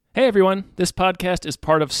Hey everyone, this podcast is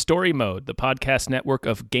part of Story Mode, the podcast network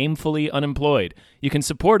of Gamefully Unemployed. You can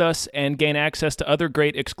support us and gain access to other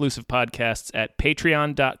great exclusive podcasts at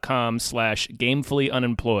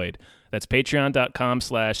patreon.com/gamefullyunemployed. That's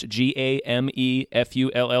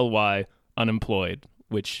patreon.com/GAMEFULLY unemployed,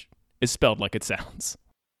 which is spelled like it sounds.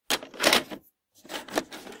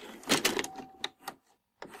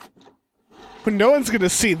 But no one's going to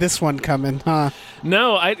see this one coming, huh?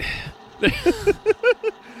 No,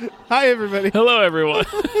 Hi, everybody. Hello, everyone.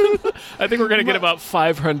 I think we're going to get about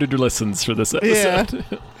 500 listens for this episode.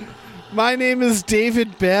 Yeah. My name is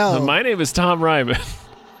David Bell. My name is Tom Ryman.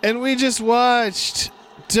 And we just watched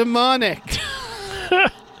Demonic.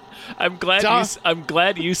 I'm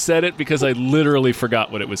glad you said it because I literally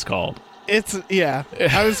forgot what it was called. Yeah.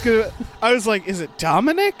 I was like, is it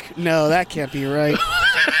Dominic? No, that can't be right.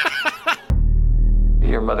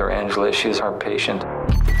 Your mother, Angela, she's our patient.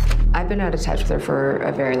 I've been out of touch with her for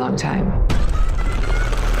a very long time.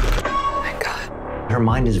 Thank God. Her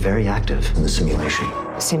mind is very active in the simulation.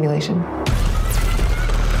 Simulation.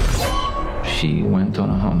 She went on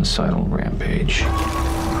a homicidal rampage.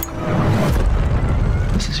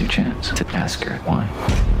 This is your chance to ask her why.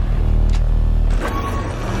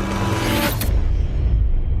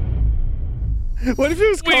 What if it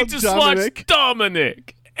was called We just Dominic? watched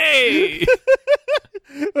Dominic. Hey!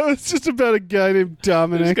 Oh, it's just about a guy named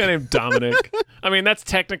Dominic. This guy named Dominic. I mean, that's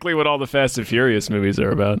technically what all the Fast and Furious movies are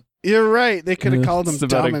about. You're right. They could have called him It's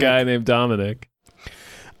about Dominic. a guy named Dominic.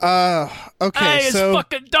 Okay, Hey, it's so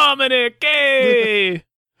fucking Dominic. Hey!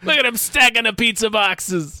 Look at him stacking the pizza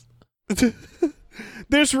boxes.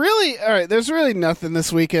 there's really nothing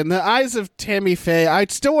this weekend. The Eyes of Tammy Faye, I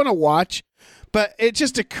still want to watch, but it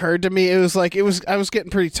just occurred to me, I was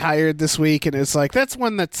getting pretty tired this week, and it's like, that's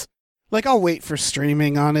one that's, like, I'll wait for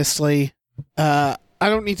streaming, honestly. I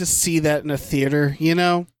don't need to see that in a theater, you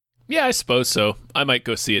know? Yeah, I suppose so. I might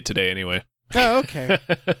go see it today anyway. Oh, okay.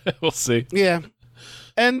 We'll see. Yeah.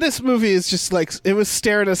 And this movie is just like, it was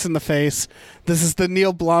staring us in the face. This is the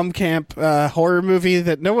Neil Blomkamp horror movie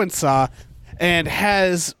that no one saw, and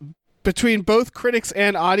has, between both critics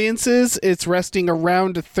and audiences, it's resting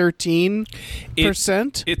around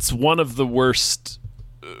 13%. It's one of the worst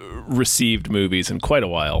received movies in quite a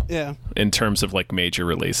while. Yeah. In terms of like major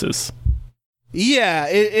releases. Yeah,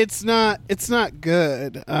 it's not good. It's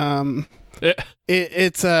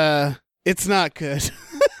not good.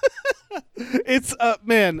 It's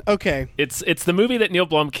man, okay. It's the movie that Neil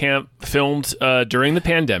Blomkamp filmed during the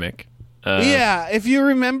pandemic. Yeah, if you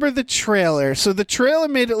remember the trailer. So the trailer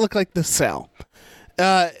made it look like The Cell.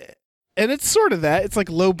 And it's sort of that. It's like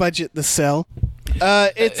low budget The Cell.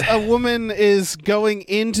 It's a woman is going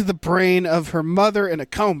into the brain of her mother in a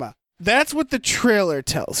coma. That's what the trailer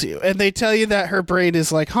tells you. And they tell you that her brain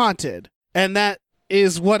is like haunted. And that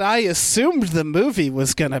is what I assumed the movie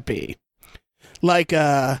was going to be. Like,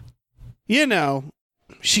 you know,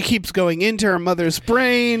 she keeps going into her mother's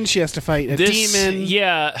brain. She has to fight a demon.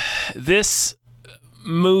 Yeah, this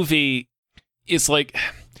movie is like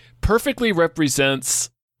perfectly represents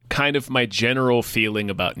kind of my general feeling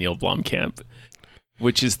about Neil Blomkamp,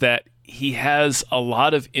 which is that he has a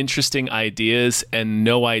lot of interesting ideas and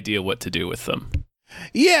no idea what to do with them.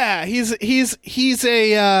 Yeah, he's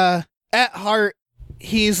a at heart,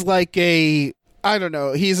 he's like a, I don't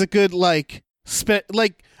know, he's a good like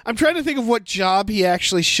I'm trying to think of what job he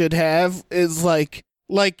actually should have. Is like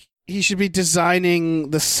he should be designing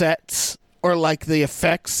the sets or like the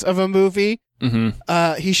effects of a movie.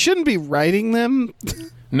 Mm-hmm. He shouldn't be writing them.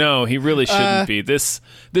 No, he really shouldn't be. This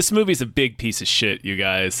movie's a big piece of shit, you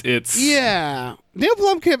guys. It's Neil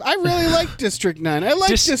Blomkamp. I really like District 9. I like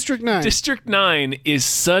District 9. District 9 is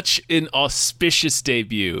such an auspicious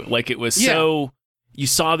debut. Like it was so. You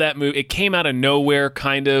saw that movie. It came out of nowhere,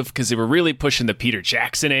 kind of, because they were really pushing the Peter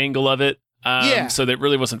Jackson angle of it. So that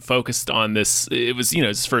really wasn't focused on this. It was,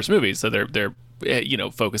 his first movie, so they're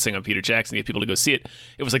focusing on Peter Jackson to get people to go see it.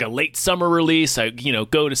 It was like a late summer release. I,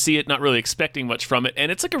 go to see it, not really expecting much from it, and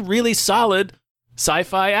it's like a really solid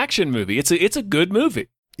sci-fi action movie. It's a good movie.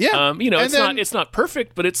 Yeah. It's not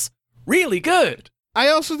perfect, but it's really good. I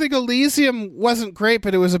also think Elysium wasn't great,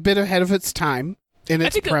 but it was a bit ahead of its time in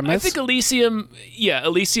its premise. I think Elysium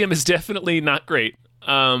is definitely not great.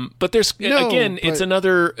 But there's it's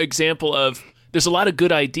another example of there's a lot of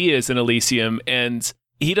good ideas in Elysium, and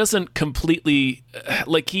he doesn't completely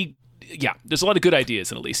there's a lot of good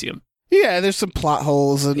ideas in Elysium. Yeah, there's some plot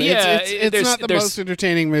holes, and it's not the most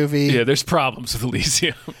entertaining movie. Yeah, there's problems with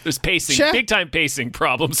Elysium. There's big time pacing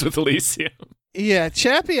problems with Elysium. Yeah,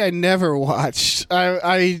 Chappie I never watched.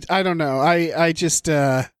 I don't know. I just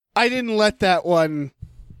I didn't let that one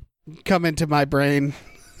come into my brain.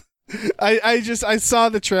 I saw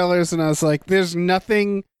the trailers and I was like, there's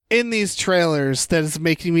nothing in these trailers that is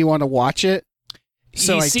making me want to watch it.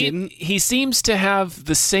 So I didn't. He seems to have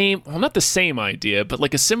the same, well, not the same idea, but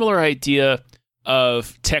like a similar idea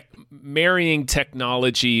of marrying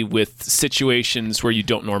technology with situations where you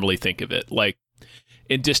don't normally think of it. Like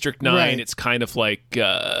in District 9, it's kind of like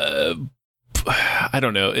I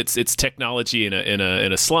don't know. It's technology in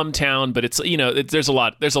a slum town, but it's there's a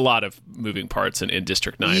lot of moving parts in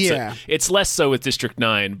District 9. Yeah, so it's less so with District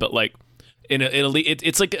 9, but like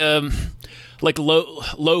it's like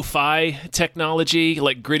lo-fi technology,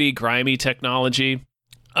 like gritty, grimy technology.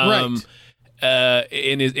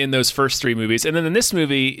 In those first three movies, and then in this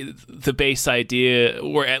movie, the base idea,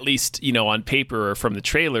 or at least on paper or from the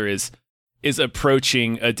trailer, is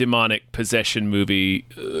approaching a demonic possession movie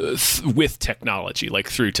with technology, like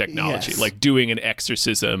through technology, like doing an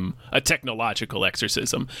exorcism, a technological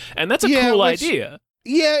exorcism, and that's a cool idea.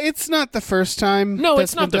 Yeah, it's not the first time. No,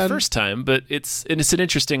 it's not the first time, but it's an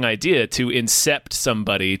interesting idea to incept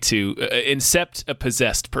somebody, to incept a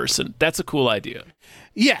possessed person. That's a cool idea.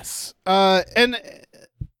 Yes, but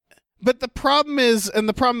the problem is, and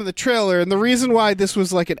the problem in the trailer, and the reason why this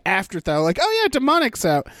was like an afterthought, like, oh yeah, demonic's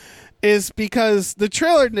out, is because the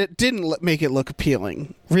trailer didn't make it look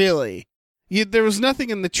appealing, really. There was nothing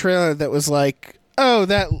in the trailer that was like, oh,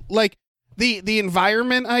 that, like, the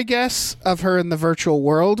environment, I guess, of her in the virtual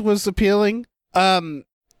world was appealing.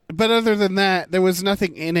 But other than that, there was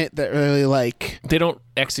nothing in it that really, like... They don't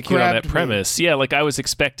execute on that premise. Yeah, like, I was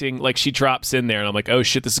expecting, like, she drops in there, and I'm like, oh,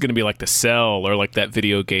 shit, this is going to be like The Cell, or like that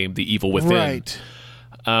video game, The Evil Within. Right.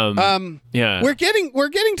 Yeah. We're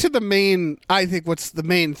getting to the main, I think, what's the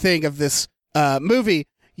main thing of this movie.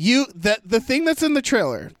 The thing that's in the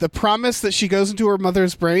trailer, the promise that she goes into her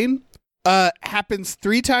mother's brain, happens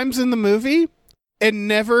 3 times in the movie, and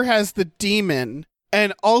never has the demon...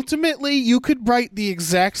 And ultimately, you could write the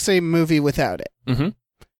exact same movie without it. Mm-hmm.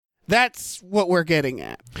 That's what we're getting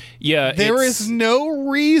at. Yeah, there is no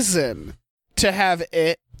reason to have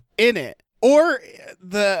it in it, or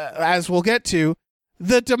as we'll get to,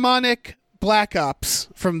 the demonic Black Ops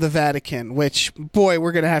from the Vatican. Which, boy,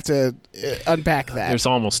 we're gonna have to unpack that. There's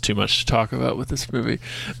almost too much to talk about with this movie,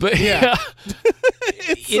 but yeah,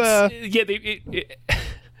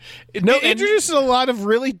 it introduces a lot of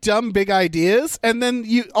really dumb big ideas, and then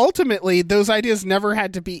ultimately those ideas never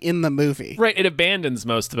had to be in the movie. Right, it abandons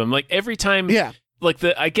most of them. Like every time, like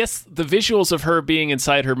I guess the visuals of her being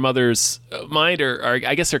inside her mother's mind are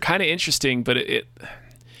I guess are kind of interesting, but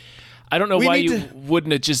I don't know why you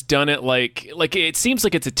wouldn't have just done it like it seems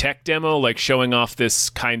like it's a tech demo, like showing off this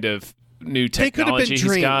kind of new technology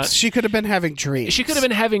he's got. She could have been having dreams. She could have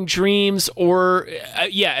been having dreams, or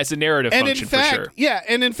as a narrative function, for sure. Yeah,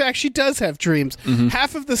 and in fact, she does have dreams. Mm-hmm.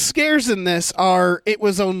 Half of the scares in this are, it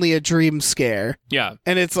was only a dream scare. Yeah.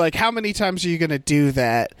 And it's like, how many times are you going to do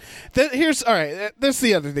that? There's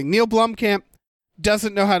the other thing. Neil Blomkamp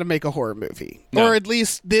doesn't know how to make a horror movie. No. Or at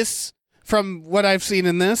least this, from what I've seen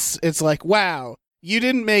in this, it's like, wow,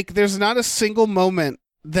 there's not a single moment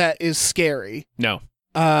that is scary. No.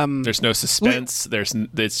 There's no suspense.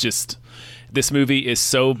 It's just, this movie is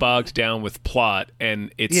so bogged down with plot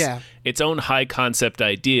and its own high concept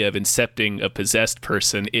idea of incepting a possessed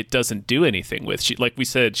person. It doesn't do anything with. Like we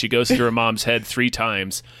said, she goes into her mom's head 3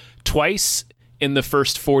 times, twice in the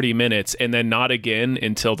first 40 minutes, and then not again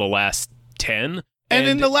until the last 10. And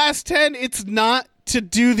in the last 10, it's not to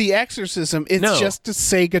do the exorcism. It's just to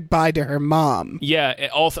say goodbye to her mom. Yeah,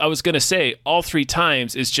 I was going to say, all 3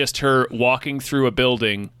 times is just her walking through a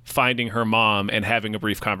building, finding her mom, and having a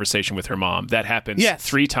brief conversation with her mom. That happens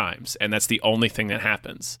 3 times, and that's the only thing that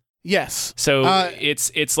happens. Yes. So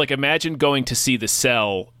it's like, imagine going to see The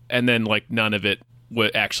Cell, and then like none of it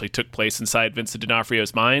what actually took place inside Vincent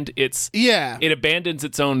D'Onofrio's mind. It abandons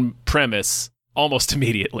its own premise almost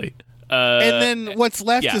immediately. And then what's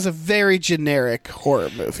left is a very generic horror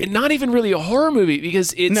movie. Not even really a horror movie,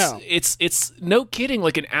 because it's no kidding,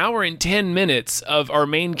 like an hour and 10 minutes of our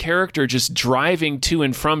main character just driving to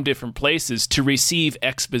and from different places to receive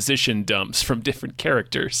exposition dumps from different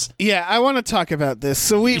characters. Yeah, I want to talk about this.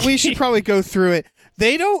 So we should probably go through it.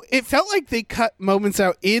 It felt like they cut moments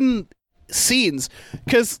out in scenes,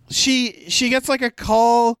 because she gets like a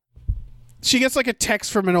call. She gets like a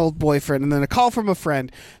text from an old boyfriend and then a call from a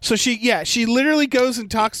friend. So she literally goes and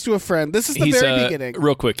talks to a friend. This is the very beginning.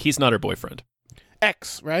 Real quick, he's not her boyfriend.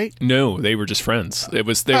 Ex, right? No, they were just friends. They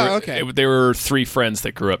were 3 friends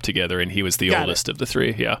that grew up together, and he was the oldest of the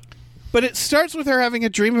 3. Yeah. But it starts with her having a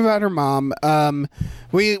dream about her mom.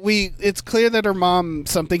 It's clear that her mom,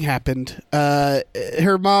 something happened.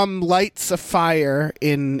 Her mom lights a fire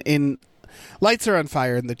in Lights are on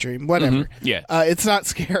fire in the dream. Whatever. Yeah. It's not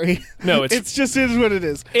scary. No, it's just is what it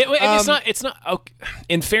is. It's not. Okay,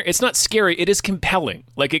 in fair, it's not scary. It is compelling.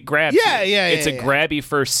 Like it grabs. Yeah, you. yeah. It's yeah, a grabby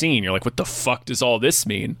first scene. You're like, what the fuck does all this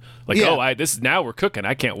mean? Like, now we're cooking.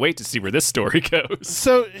 I can't wait to see where this story goes.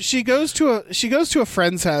 So she goes to a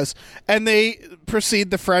friend's house, and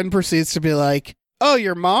the friend proceeds to be like, "Oh,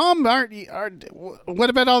 your mom? What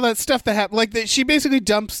about all that stuff that happened?" Like, she basically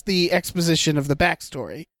dumps the exposition of the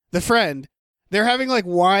backstory. The friend, they're having like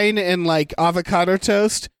wine and like avocado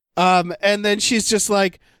toast, and then she's just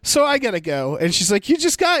like, "So I gotta go," and she's like, "You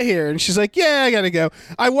just got here," and she's like, "Yeah, I gotta go."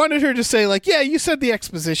 I wanted her to say like, "Yeah, you said the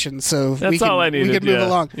exposition, so that's all I needed. We can move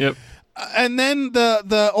along." Yep. And then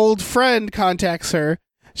the old friend contacts her.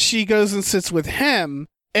 She goes and sits with him.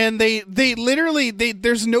 And they literally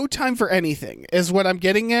there's no time for anything is what I'm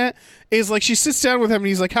getting at, is like she sits down with him and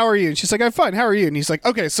he's like, "How are you?" And she's like, "I'm fine. How are you?" And he's like,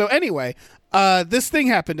 "Okay, so anyway, this thing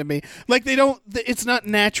happened to me." Like it's not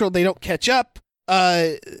natural. They don't catch up.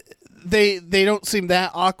 They don't seem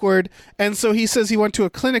that awkward. And so he says he went to a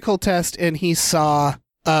clinical test and he saw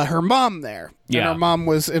her mom there. Yeah. And her mom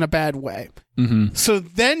was in a bad way. Mm-hmm. So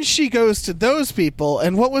then she goes to those people,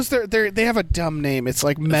 and what was they have a dumb name. It's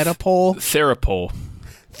like Metapole.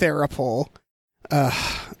 Therapole.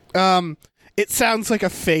 It sounds like a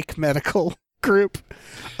fake medical group.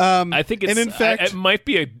 I think it's, and in fact, it might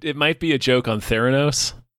be a joke on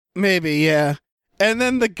Theranos. Maybe, yeah. And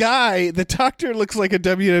then the doctor looks like a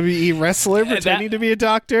WWE wrestler pretending to be a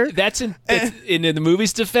doctor. That's in the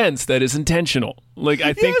movie's defense. That is intentional. Like,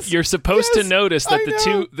 I think you're supposed to notice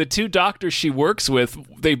that the two doctors she works with,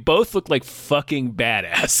 they both look like fucking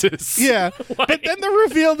badasses. Yeah, but then the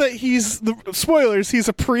reveal that he's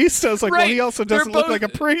a priest. I was like, well, he also doesn't look like a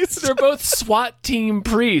priest. They're both SWAT team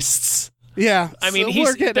priests. Yeah, I mean,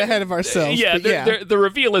 we're getting ahead of ourselves. Yeah, the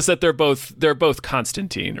reveal is that they're both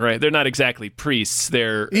Constantine, right? They're not exactly priests.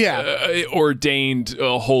 They're ordained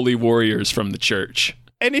holy warriors from the church.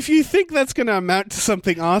 And if you think that's going to amount to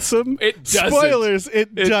something awesome, it doesn't. Spoilers,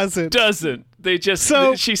 it doesn't. It doesn't. They just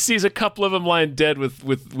she sees a couple of them lying dead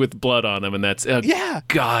with blood on them, and that's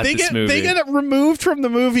God. This movie. They get it removed from the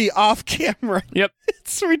movie off camera. Yep,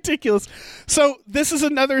 it's ridiculous. So this is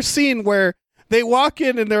another scene where they walk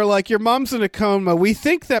in and they're like, "Your mom's in a coma. We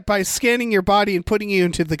think that by scanning your body and putting you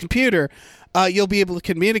into the computer, you'll be able to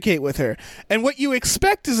communicate with her." And what you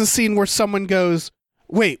expect is a scene where someone goes,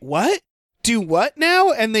 "Wait, what? Do what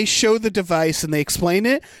now?" And they show the device and they explain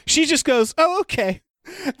it. She just goes, "Oh, okay."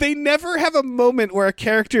 They never have a moment where a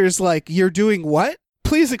character is like, "You're doing what?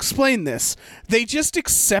 Please explain this." They just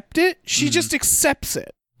accept it. She just accepts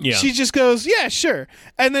it. Yeah. She just goes, "Yeah, sure."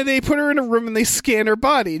 And then they put her in a room and they scan her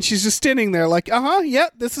body, and she's just standing there like, yeah,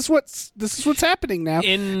 this is what's happening now.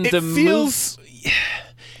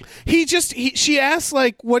 She asks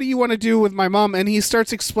like, "What do you want to do with my mom?" And he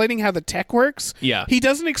starts explaining how the tech works. Yeah. He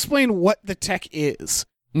doesn't explain what the tech is.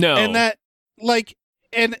 No. And that like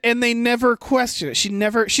and they never question it.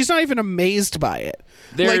 She's not even amazed by it.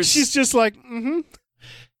 Like she's just like, "Mm-hmm."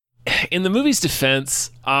 In the movie's defense,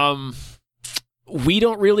 we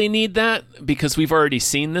don't really need that because we've already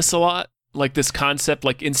seen this a lot. Like this concept,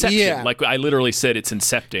 like Inception. Yeah. Like I literally said, it's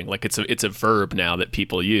incepting. Like it's a verb now that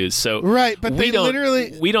people use. So right, but we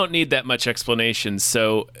don't need that much explanation.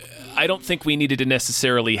 So I don't think we needed to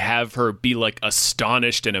necessarily have her be like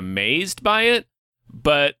astonished and amazed by it.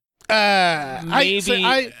 But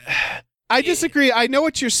maybe I disagree. I know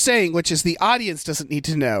what you're saying, which is the audience doesn't need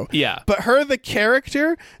to know. Yeah. But her, the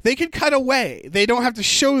character, they can cut away. They don't have to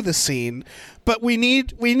show the scene. But we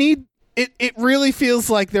need it. It really feels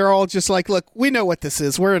like they're all just like, "Look, we know what this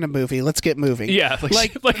is. We're in a movie. Let's get moving." Yeah.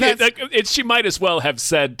 She might as well have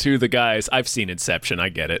said to the guys, "I've seen Inception. I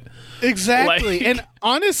get it." Exactly. And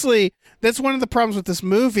honestly, that's one of the problems with this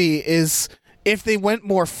movie is if they went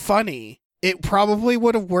more funny, it probably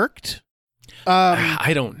would have worked.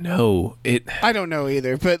 I don't know. I don't know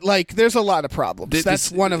either, but like, there's a lot of problems.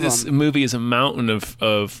 That's one of them. This movie is a mountain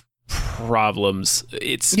of problems.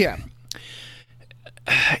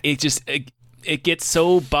 It gets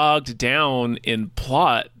so bogged down in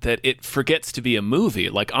plot that it forgets to be a movie.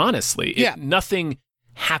 Like, honestly, nothing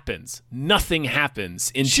happens. Nothing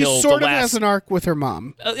happens until she sort of has an arc with her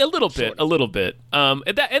mom. A little bit. And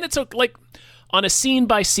it's like on a scene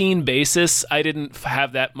by scene basis. I didn't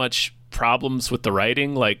have that much problems with the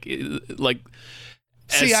writing. I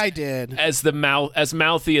did. As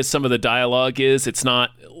mouthy as some of the dialogue is, it's not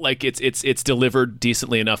like it's delivered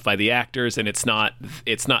decently enough by the actors, and it's not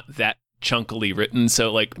that chunkily written.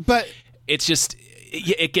 So like, but it's just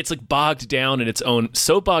it gets like bogged down in its own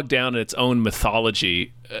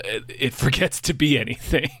mythology, it forgets to be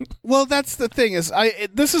anything. Well, that's the thing is,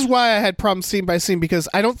 this is why I had problems scene by scene, because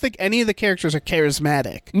I don't think any of the characters are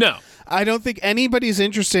charismatic. No, I don't think anybody's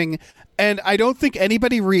interesting, and I don't think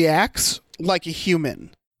anybody reacts like a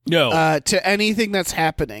human. No, to anything that's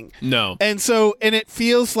happening. No, and it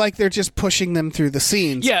feels like they're just pushing them through the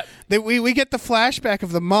scenes. Yeah, we get the flashback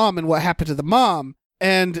of the mom and what happened to the mom,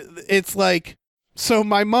 and it's like, so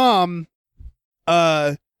my mom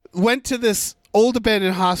went to this old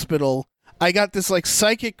abandoned hospital. I got this like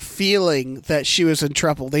psychic feeling that she was in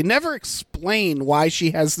trouble. They never explain why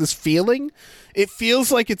she has this feeling. It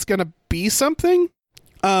feels like it's gonna be something.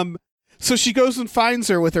 So she goes and finds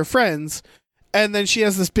her with her friends. And then she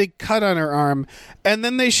has this big cut on her arm. And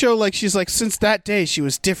then they show, like, she's like, since that day, she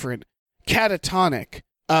was different. Catatonic.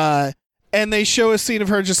 And they show a scene of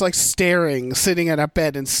her just, like, staring, sitting at a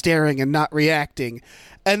bed and staring and not reacting.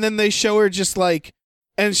 And then they show her just, like,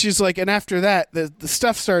 and she's like, and after that, the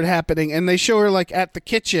stuff started happening. And they show her, like, at the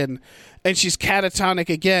kitchen. And she's catatonic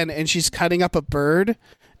again. And she's cutting up a bird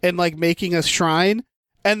and, like, making a shrine.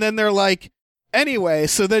 And then they're like, anyway,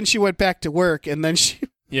 so then she went back to work. And then she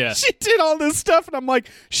did all this stuff, and I'm like,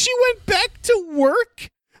 she went back to work?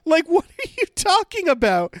 Like, what are you talking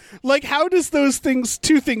about? Like, how does those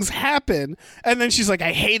two things happen? And then she's like,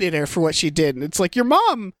 I hated her for what she did. And it's like, your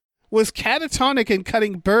mom was catatonic and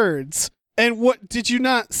cutting birds. And what, did you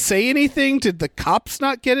not say anything? Did the cops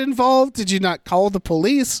not get involved? Did you not call the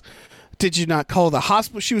police? Did you not call the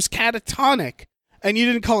hospital? She was catatonic, and you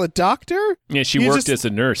didn't call a doctor? Yeah, she worked as a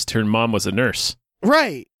nurse. Her mom was a nurse.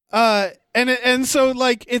 Right. And so,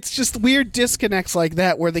 like, it's just weird disconnects like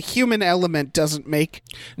that where the human element doesn't make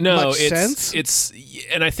much sense.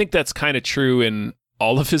 And I think that's kind of true in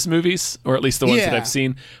all of his movies, or at least the ones that I've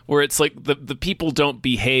seen, where it's like the people don't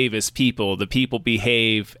behave as people. The people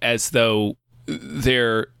behave as though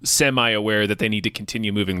they're semi-aware that they need to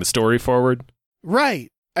continue moving the story forward. Right.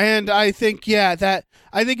 And I think, I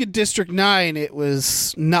think in District 9 it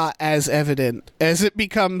was not as evident as it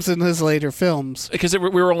becomes in his later films. Because we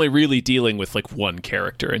were only really dealing with like one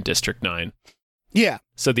character in District 9. Yeah.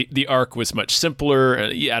 So the arc was much simpler.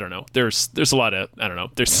 I don't know. There's a lot of, I don't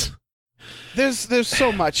know. There's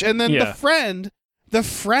so much. And then the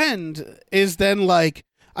friend is then like,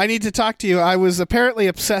 I need to talk to you. I was apparently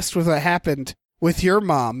obsessed with what happened with your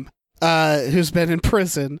mom, who's been in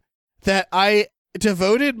prison, that I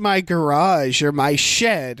devoted my garage or my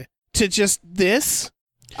shed to just this.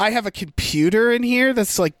 I have a computer in here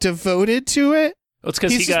that's like devoted to it. Well, it's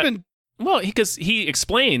because because he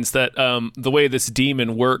explains that the way this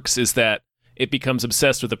demon works is that it becomes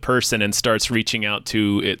obsessed with a person and starts reaching out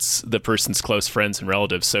to the person's close friends and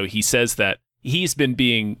relatives. So he says that he's been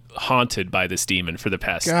being haunted by this demon for the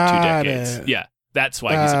past 2 decades. Yeah, that's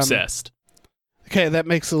why he's obsessed. Okay, that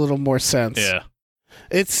makes a little more sense. Yeah.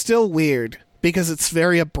 It's still weird because it's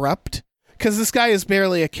very abrupt, because this guy is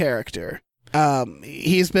barely a character.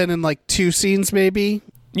 He's been in like 2 scenes maybe.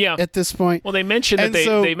 Yeah. At this point. Well, they mentioned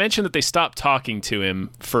that they stopped talking to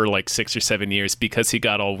him for like 6 or 7 years because he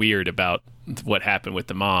got all weird about what happened with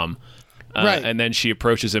the mom. Right. And then she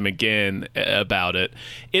approaches him again about it.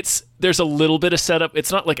 There's a little bit of setup.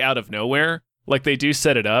 It's not like out of nowhere. Like, they do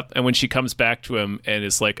set it up, and when she comes back to him and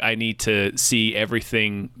is like, I need to see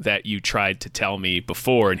everything that you tried to tell me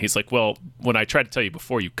before, and he's like, well, when I tried to tell you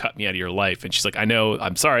before, you cut me out of your life. And she's like, I know,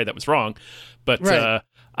 I'm sorry, that was wrong, but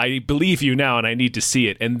I believe you now, and I need to see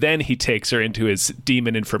it. And then he takes her into his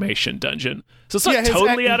demon information dungeon. So it's not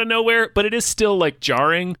totally out of nowhere, but it is still, like,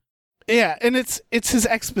 jarring. Yeah, and it's his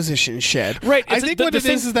exposition shed. Right. I think what it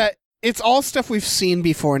is that it's all stuff we've seen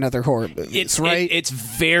before in other horror movies, right?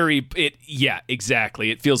 Yeah, exactly.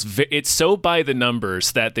 It feels it's so by the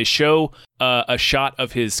numbers that they show a shot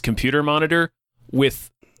of his computer monitor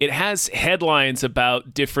it has headlines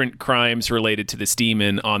about different crimes related to this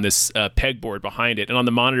demon on this pegboard behind it. And on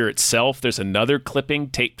the monitor itself, there's another clipping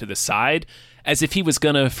taped to the side as if he was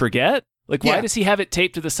going to forget. Like, why does he have it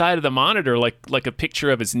taped to the side of the monitor like a picture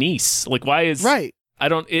of his niece? Like, why is... Right. I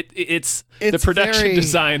don't. It's the production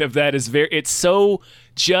design of that is it's so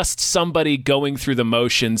just somebody going through the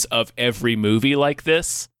motions of every movie like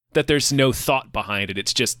this that there's no thought behind it.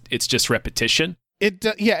 It's just repetition.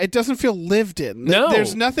 It doesn't feel lived in. No,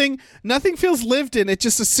 there's nothing feels lived in. It's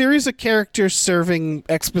just a series of characters serving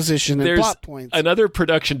exposition and plot points. Another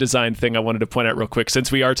production design thing I wanted to point out real quick,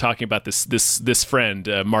 since we are talking about this friend,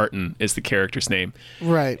 Martin is the character's name.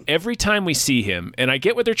 Right. Every time we see him, and I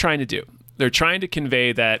get what they're trying to do. They're trying to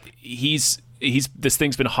convey that he's this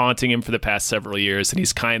thing's been haunting him for the past several years, and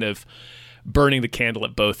he's kind of burning the candle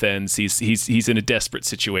at both ends. He's in a desperate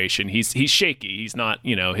situation. He's shaky. He's not,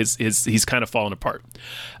 he's kind of falling apart.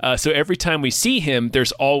 So every time we see him,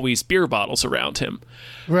 there's always beer bottles around him.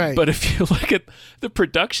 Right. But if you look at the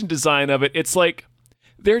production design of it, it's like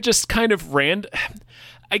they're just kind of random.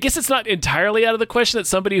 I guess it's not entirely out of the question that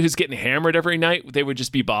somebody who's getting hammered every night, they would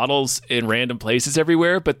just be bottles in random places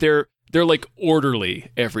everywhere, but they're like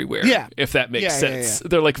orderly everywhere. Yeah. If that makes sense. Yeah.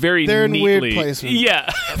 They're like very they're neatly. in weird places. Yeah.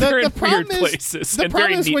 They're in weird is, places and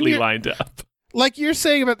very neatly lined up. Like you're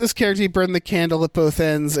saying about this character, he burned the candle at both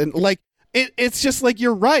ends, and like it's just like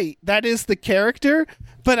you're right. That is the character,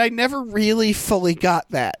 but I never really fully got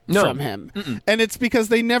that from him. Mm-mm. And it's because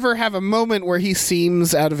they never have a moment where he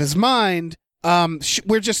seems out of his mind.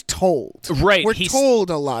 We're just told. Right. We're told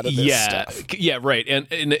a lot of this stuff. Yeah, right. And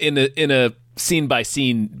in a scene by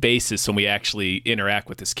scene basis, when we actually interact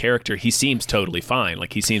with this character, he seems totally fine.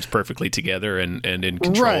 Like he seems perfectly together and in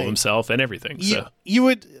control of himself and everything. So you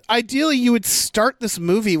would start this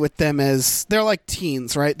movie with them as they're like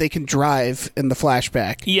teens, right? They can drive in the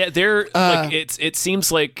flashback. Yeah, they're like it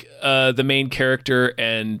seems like the main character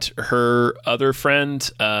and her other friend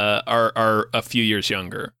are a few years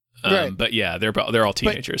younger. Right. But yeah, they're all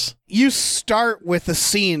teenagers. But you start with a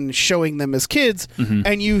scene showing them as kids,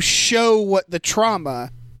 and you show what the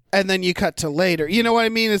trauma, and then you cut to later. You know what I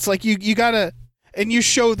mean? It's like you gotta, and you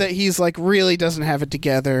show that he's like really doesn't have it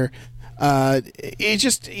together. They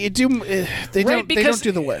don't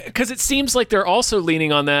do the work because it seems like they're also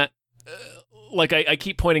leaning on that. Like I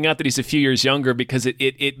keep pointing out that he's a few years younger because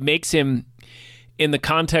it makes him, in the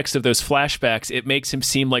context of those flashbacks, it makes him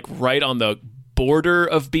seem like right on the border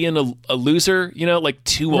of being a loser, like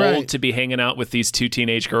too old to be hanging out with these two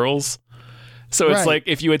teenage girls. So it's like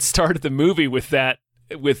if you had started the movie with that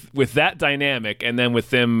with that dynamic and then with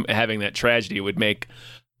them having that tragedy, it would make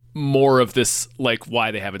more of this, like why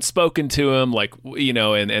they haven't spoken to him, like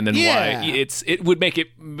and then why it would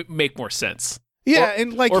make more sense. Yeah,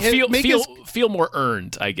 and like or feel more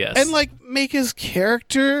earned, I guess. And like make his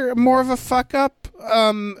character more of a fuck up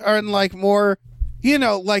or like more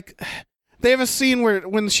like they have a scene where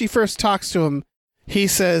when she first talks to him, he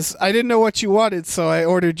says, "I didn't know what you wanted, so I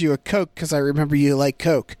ordered you a Coke because I remember you like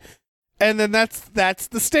Coke." And then that's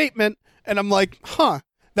the statement, and I'm like, huh,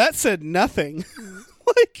 that said nothing.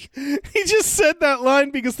 Like, he just said that line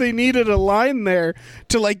because they needed a line there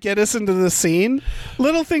to like get us into the scene.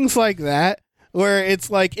 Little things like that, where it's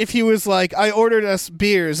like if he was like, "I ordered us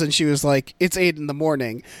beers," and she was like, "It's 8 a.m.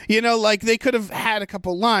 Like they could have had a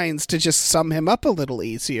couple lines to just sum him up a little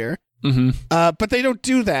easier. Mm-hmm. But they don't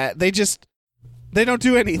do that. They don't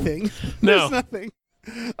do anything. No. There's nothing.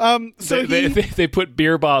 So they put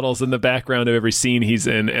beer bottles in the background of every scene he's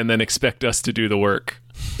in and then expect us to do the work.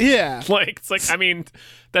 Yeah. Like, I mean,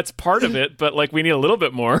 that's part of it, but like we need a little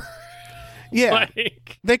bit more. Yeah.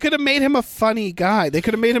 They could have made him a funny guy. They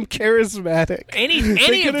could have made him charismatic. Any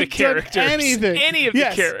of the characters. Anything. Any of the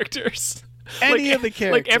characters. Any of the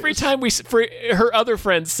characters. Like every time for her other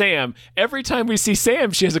friend Sam, every time we see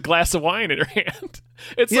Sam, she has a glass of wine in her hand.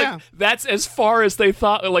 It's like that's as far as they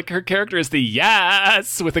thought. Like her character is the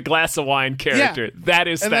yes with a glass of wine character. Yeah. That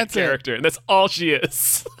is that character, and that's all she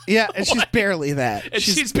is. Yeah, and she's barely that. And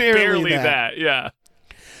she's barely that. Yeah.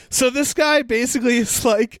 So this guy basically is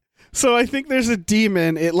like. So I think there's a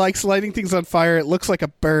demon. It likes lighting things on fire. It looks like a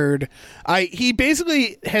bird. He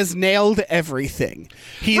basically has nailed everything.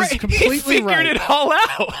 He's completely he figured it all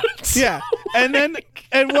out. Yeah.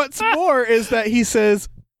 And what's more is that he says,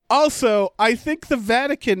 also, I think the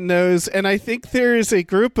Vatican knows, and I think there is a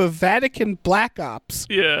group of Vatican black ops.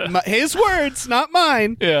 Yeah. His words, not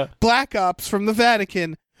mine. Yeah. Black ops from the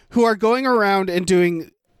Vatican who are going around and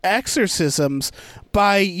doing exorcisms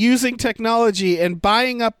by using technology and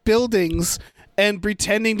buying up buildings and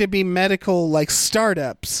pretending to be medical like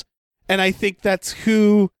startups. And I think that's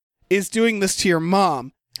who is doing this to your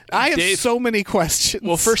mom. I have so many questions.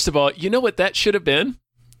 Well, first of all, you know what that should have been?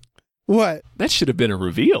 What? That should have been a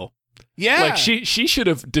reveal. Yeah. Like she should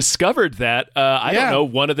have discovered that. I don't know,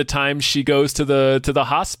 one of the times she goes to the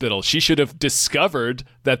hospital, she should have discovered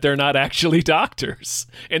that they're not actually doctors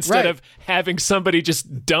instead of having somebody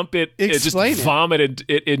just dump it, just vomit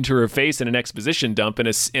it into her face in an exposition dump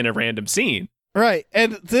in a random scene. Right.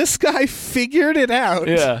 And this guy figured it out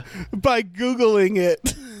by Googling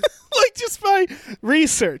it. Like just by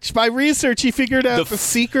research. By research, he figured out the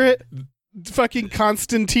secret fucking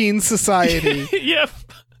Constantine Society. Yep.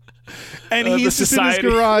 And he's just in his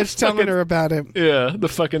garage telling her about him. Yeah, the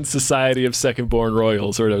fucking Society of Second-Born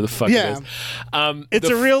Royals or whatever the fuck it is. It's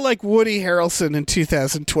a real like Woody Harrelson in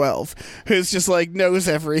 2012 who's just like knows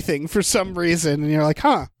everything for some reason. And you're like,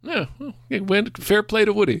 huh. Yeah, fair play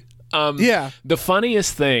to Woody. The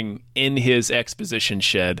funniest thing in his exposition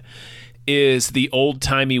shed is the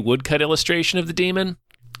old-timey woodcut illustration of the demon.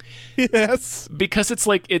 Yes. Because it's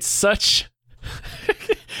such...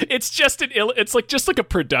 it's just a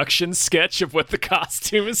production sketch of what the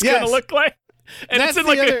costume is going to look like. And it's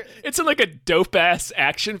in like a dope ass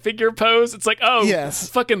action figure pose. It's like,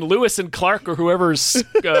 fucking Lewis and Clark or whoever's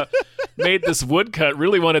made this woodcut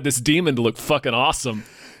really wanted this demon to look fucking awesome.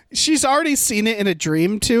 She's already seen it in a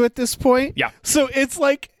dream too at this point. Yeah. So it's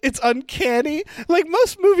uncanny. Like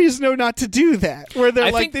most movies know not to do that, where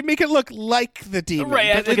they make it look like the demon.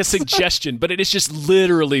 Right, like a suggestion, but it is just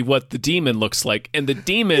literally what the demon looks like. And the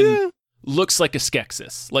demon looks like a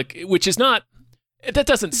Skeksis, which is not, that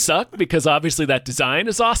doesn't suck because obviously that design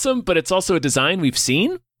is awesome, but it's also a design we've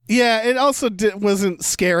seen. Yeah, it also wasn't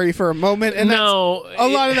scary for a moment. And a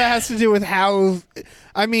lot of that has to do with how,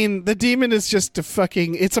 I mean, the demon is just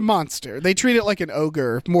it's a monster. They treat it like an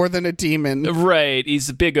ogre more than a demon. Right, he's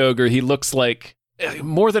a big ogre. He looks like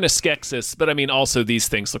more than a Skeksis, but I mean, also these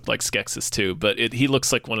things look like Skeksis too, but he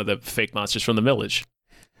looks like one of the fake monsters from the village.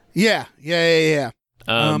 Yeah.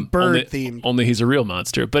 Bird themed. Only he's a real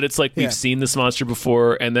monster. But it's like we've seen this monster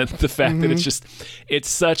before, and then the fact that it's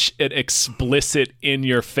such an explicit in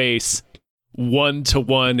your face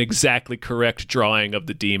 1-to-1 exactly correct drawing of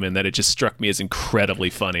the demon that it just struck me as incredibly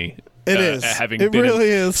funny. It is. It really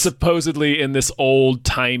is. Supposedly in this old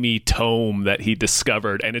timey tome that he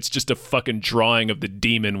discovered, and it's just a fucking drawing of the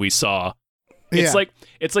demon we saw. It's like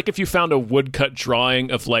if you found a woodcut drawing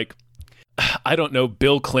of I don't know,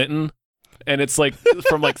 Bill Clinton. And it's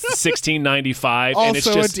from 1695. Also and it's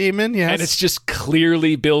just a demon, yes. And it's just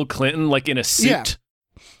clearly Bill Clinton, in a suit. Yeah.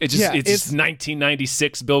 It's just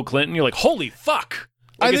 1996 Bill Clinton. You're like, holy fuck.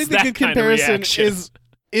 I think the good comparison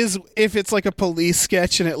is if it's like a police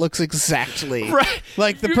sketch and it looks exactly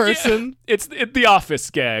like the person. Yeah. It's the Office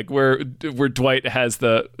gag where Dwight has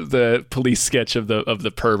the police sketch of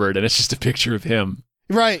the pervert, and it's just a picture of him.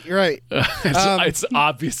 Right. It's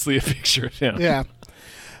obviously a picture of him. Yeah.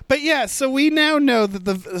 But so we now know that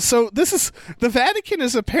the Vatican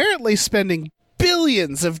is apparently spending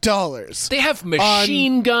billions of dollars. They have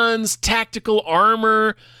machine guns, tactical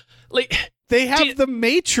armor, they have the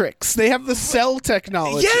Matrix. They have the cell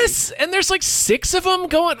technology. Yes, and there's 6 of them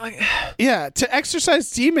going. To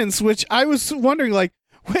exorcise demons, which I was wondering,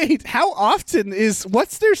 wait, how often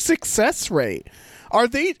what's their success rate? Are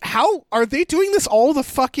they doing this all the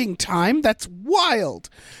fucking time? That's wild.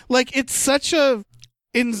 It's such a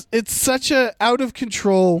out of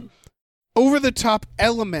control, over the top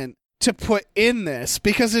element to put in this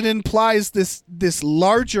because it implies this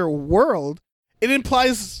larger world. It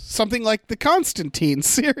implies something like the Constantine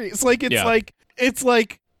series.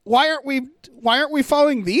 Why aren't we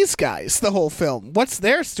following these guys the whole film? What's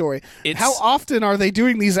their story? How often are they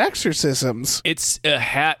doing these exorcisms? It's a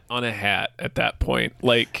hat on a hat at that point.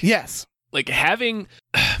 Yes. Having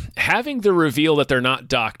the reveal that they're not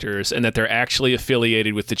doctors and that they're actually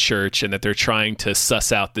affiliated with the church and that they're trying to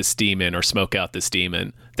suss out this demon or smoke out this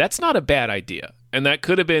demon, that's not a bad idea. And that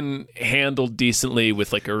could have been handled decently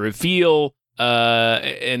with a reveal.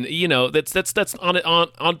 And that's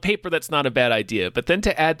on paper, that's not a bad idea. But then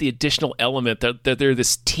to add the additional element that they're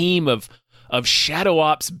this team of shadow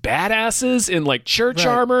ops badasses in church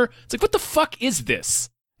armor. It's what the fuck is this?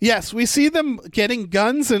 Yes, we see them getting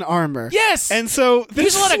guns and armor. Yes! And so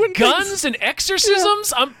there's a lot of guns and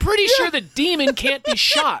exorcisms. Yeah. I'm pretty sure the demon can't be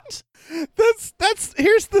shot. That's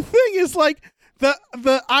here's the thing is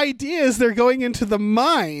the idea is they're going into the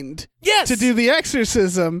mind to do the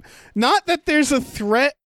exorcism, not that there's a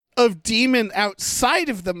threat of demon outside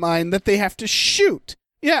of the mind that they have to shoot.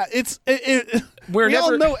 Yeah, we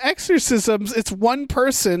all know exorcisms. It's one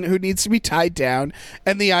person who needs to be tied down,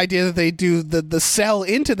 and the idea that they do the cell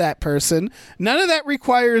into that person. None of that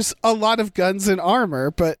requires a lot of guns and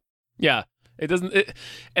armor, but yeah, it doesn't.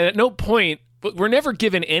 And at no point, we're never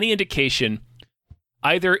given any indication,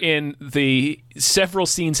 either in the several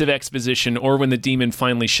scenes of exposition or when the demon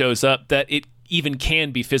finally shows up, that it even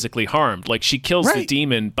can be physically harmed. She kills the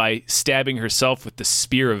demon by stabbing herself with the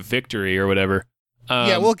spear of victory or whatever.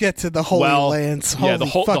 We'll get to the Holy Lance. The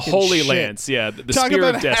Holy Lance. Yeah, the Talk Spear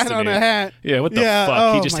about of a Destiny. Hat on a hat. Yeah, what the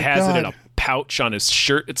fuck? He just has it in a pouch on his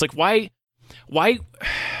shirt. It's why?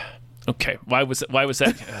 Okay, why was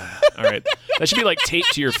that? All right, that should be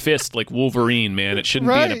taped to your fist like Wolverine, man. It shouldn't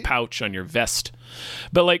be in a pouch on your vest.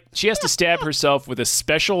 But she has to stab herself with a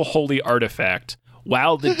special holy artifact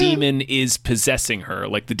while the demon is possessing her.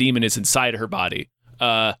 The demon is inside her body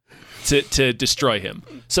to destroy him.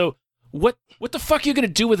 So what what the fuck are you going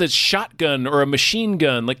to do with a shotgun or a machine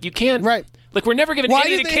gun? Like, you can't. Right. Like, we're never given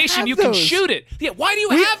any indication you can shoot it. Yeah, why do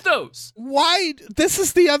you have those? Why? This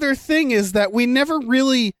is the other thing, is that we never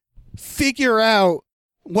really figure out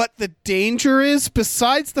what the danger is,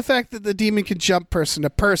 besides the fact that the demon can jump person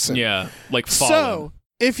to person. Yeah, like Fallen. So,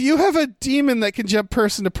 if you have a demon that can jump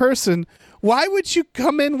person to person, why would you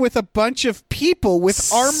come in with a bunch of people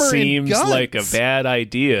with armor and guns? Seems like a bad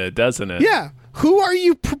idea, doesn't it? Yeah. Who are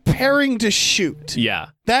you preparing to shoot?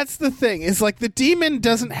 Yeah. That's the thing. Is like the demon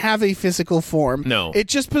doesn't have a physical form. No. It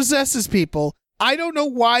just possesses people. I don't know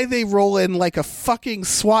why they roll in like a fucking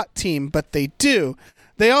SWAT team, but they do.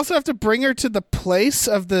 They also have to bring her to the place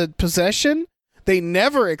of the possession. They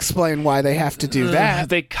never explain why they have to do that.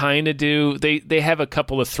 They kind of do. They have a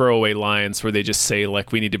couple of throwaway lines where they just say,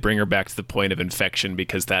 like, we need to bring her back to the point of infection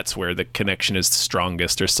because that's where the connection is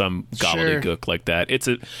strongest, or some gobbledygook like that. It's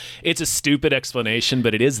a stupid explanation,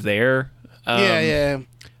 but it is there. Yeah.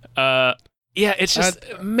 It's just,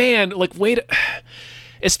 man, like, wait.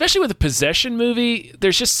 Especially with a possession movie,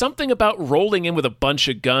 there's just something about rolling in with a bunch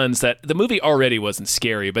of guns that the movie already wasn't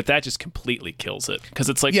scary, but that just completely kills it. Because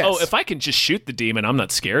it's like, oh, if I can just shoot the demon, I'm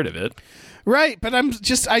not scared of it. Right, but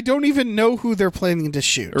I don't even know who they're planning to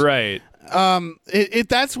shoot. Right.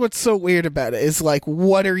 That's what's so weird about it, is like,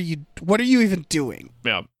 what are you even doing?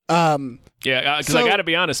 Yeah. Because I got to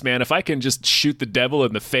be honest, man, if I can just shoot the devil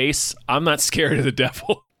in the face, I'm not scared of the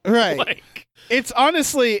devil. Right. Like,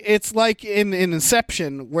 it's like in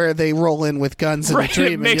Inception, where they roll in with guns in a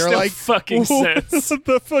dream, it makes and you're no like, fucking sense. What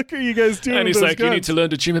the fuck are you guys doing? And he's with those like, guns? you need to learn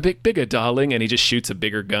to dream a bit bigger, darling. And he just shoots a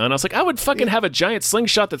bigger gun. I was like, I would fucking have a giant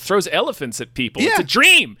slingshot that throws elephants at people. Yeah. It's a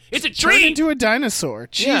dream. It's a dream. Turn into a dinosaur.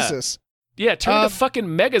 Jesus. Yeah, turn into fucking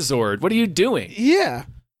Megazord. What are you doing? Yeah.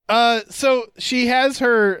 So we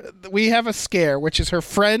have a scare, which is her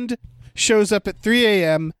friend shows up at 3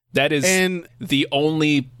 a.m. That is the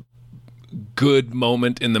only good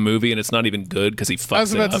moment in the movie, and it's not even good because he fucks it up. I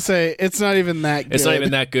was about to say, it's not even that good. It's not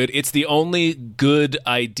even that good. It's the only good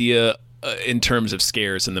idea in terms of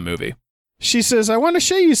scares in the movie. She says, I want to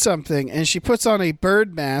show you something, and she puts on a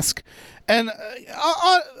bird mask. And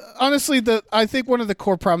honestly, I think one of the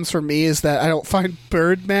core problems for me is that I don't find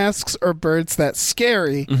bird masks or birds that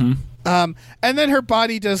scary. Mm-hmm. And then her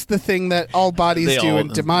body does the thing that all bodies do in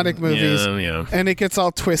demonic movies, and it gets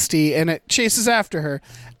all twisty, and it chases after her,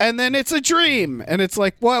 and then it's a dream, and it's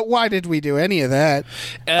like, what? Why did we do any of that?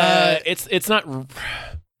 It's a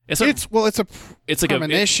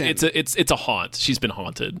premonition. It's a haunt. She's been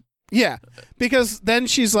haunted. Yeah, because then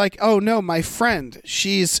she's like, oh no, my friend,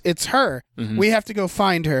 it's her. Mm-hmm. We have to go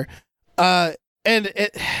find her. And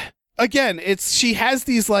she has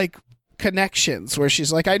these like connections where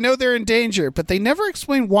she's like, I know they're in danger, but they never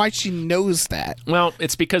explain why she knows that. Well,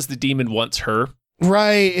 it's because the demon wants her.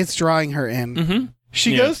 Right, it's drawing her in. Mm-hmm.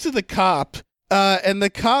 She goes to the cop, and the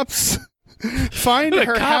cops find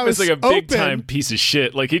her house is like a big time piece of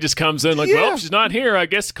shit. Like, he just comes in like, well, she's not here, I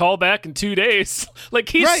guess call back in 2 days. Like,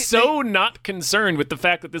 he's not concerned with the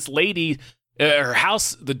fact that this lady, her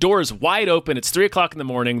house, the door is wide open, it's 3:00 in the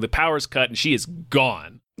morning, the power's cut, and she is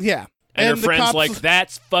gone. Yeah. And her friend's like,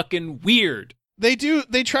 that's fucking weird. They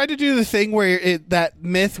try to do the thing where that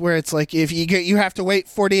myth where it's like, if you have to wait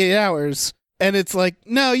 48 hours. And it's like,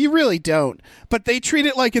 no, you really don't. But they treat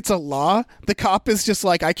it like it's a law. The cop is just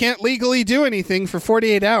like, I can't legally do anything for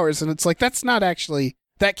 48 hours. And it's like, that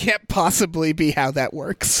can't possibly be how that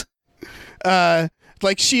works.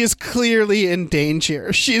 Like, she is clearly in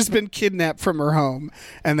danger. She has been kidnapped from her home.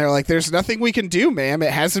 And they're like, there's nothing we can do, ma'am.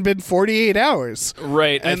 It hasn't been 48 hours.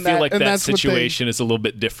 Right. And I feel like that situation is a little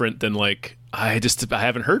bit different than like, I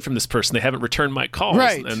haven't heard from this person. They haven't returned my calls.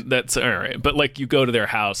 Right. And that's all right. But like, you go to their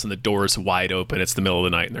house and the door's wide open. It's the middle of the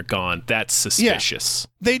night and they're gone. That's suspicious.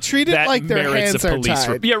 Yeah. They treat it like their hands are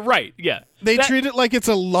tied. Yeah, right. Yeah. They treat it like it's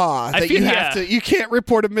a law that you can't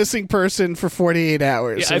report a missing person for 48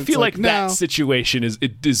 hours. Yeah, I feel like that situation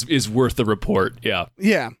is worth a report. Yeah.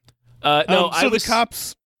 Yeah. The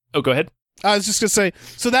cops. Oh, go ahead. I was just going to say,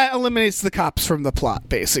 so that eliminates the cops from the plot,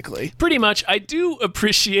 basically. Pretty much. I do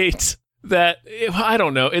appreciate that. I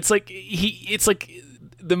don't know. It's like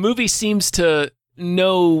the movie seems to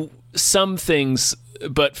know some things,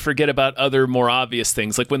 but forget about other more obvious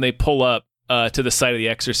things. Like when they pull up to the site of the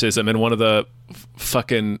exorcism and one of the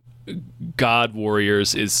fucking god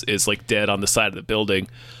warriors is like dead on the side of the building.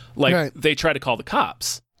 Like they try to call the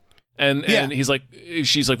cops. And she's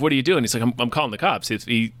like, what are you doing? He's like, I'm calling the cops.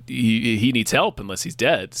 He needs help unless he's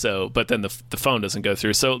dead. So, but then the phone doesn't go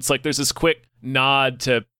through. So it's like, there's this quick nod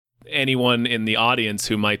to anyone in the audience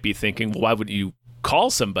who might be thinking, well, why would you call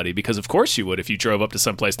somebody, because of course you would. If you drove up to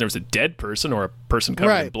someplace and there was a dead person or a person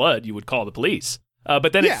covered in blood, you would call the police.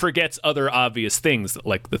 But then it forgets other obvious things,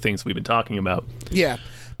 like the things we've been talking about. Yeah.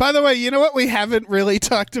 By the way, you know what we haven't really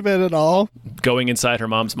talked about at all? Going inside her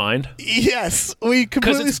mom's mind? Yes. We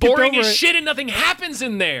completely because it's boring as shit and nothing happens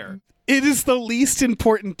in there. It is the least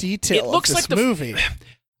important detail it looks of this like movie.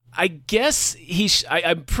 I guess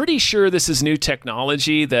I'm pretty sure this is new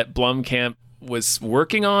technology that Blomkamp was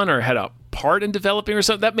working on or had a part in developing or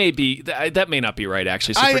something. That may not be right,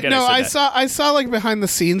 actually. So forget I saw like behind the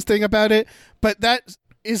scenes thing about it, but that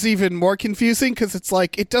is even more confusing because it's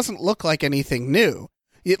like it doesn't look like anything new.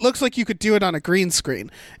 It looks like you could do it on a green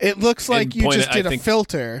screen. It looks like you just did a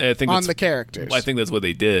filter on the characters. I think that's what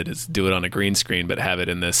they did, is do it on a green screen, but have it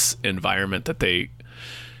in this environment that they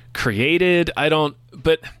created.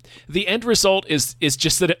 But the end result is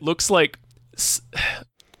just that it looks like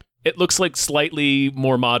slightly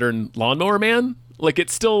more modern Lawnmower Man. Like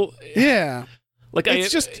it's still Like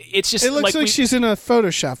it looks like she's in a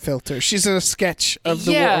Photoshop filter. She's in a sketch of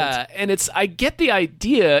the world. Yeah, and I get the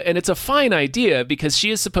idea, and it's a fine idea because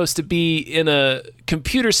she is supposed to be in a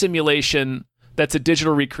computer simulation that's a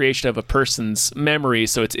digital recreation of a person's memory,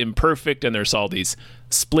 so it's imperfect, and there's all these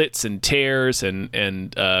splits and tears and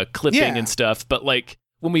clipping and stuff. But like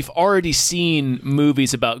when we've already seen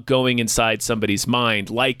movies about going inside somebody's mind,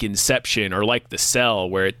 like Inception or like The Cell,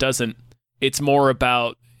 where it's more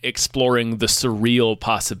about exploring the surreal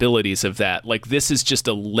possibilities of that. Like this is just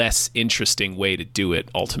a less interesting way to do it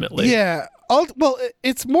ultimately. Yeah. Well,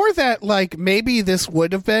 it's more that like maybe this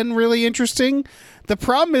would have been really interesting. The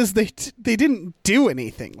problem is they didn't do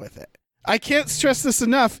anything with it. I can't stress this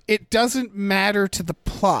enough. It doesn't matter to the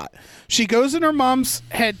plot. She goes in her mom's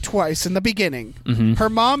head twice in the beginning. Mm-hmm. Her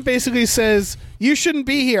mom basically says, "You shouldn't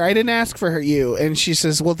be here. I didn't ask for you." And she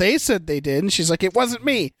says, "Well, they said they did." And she's like, "It wasn't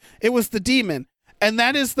me. It was the demon." And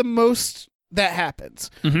that is the most that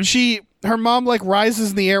happens. Mm-hmm. Her mom like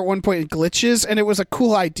rises in the air at one point and glitches, and it was a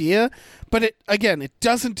cool idea, but it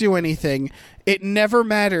doesn't do anything. It never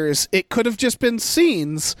matters. It could have just been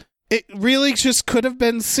scenes. It really just could have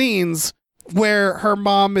been scenes where her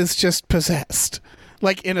mom is just possessed,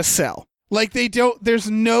 like in a cell. Like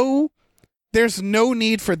there's no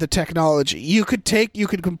need for the technology. You could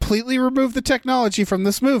completely remove the technology from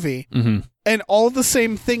this movie, and all the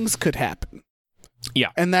same things could happen.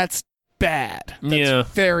 Yeah. And that's bad. That's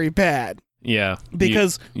very bad. Yeah.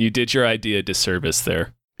 Because you did your idea a disservice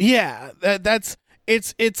there. Yeah,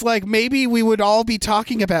 it's like maybe we would all be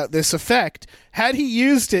talking about this effect had he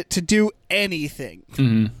used it to do anything.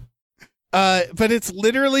 Mm-hmm. But it's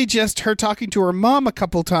literally just her talking to her mom a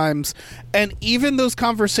couple times, and even those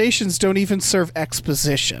conversations don't even serve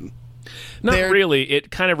exposition. Not really.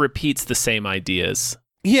 It kind of repeats the same ideas.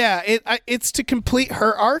 Yeah, it's to complete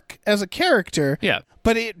her arc as a character. Yeah.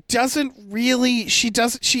 But it doesn't really, she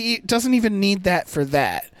doesn't even need that for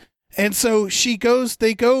that. And so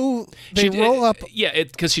they roll up. Yeah,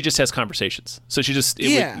 because she just has conversations. So she just,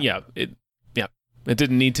 it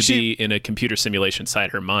didn't need to be in a computer simulation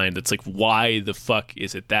inside her mind. It's like, why the fuck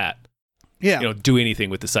is it that? Yeah. Do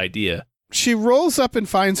anything with this idea. She rolls up and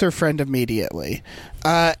finds her friend immediately.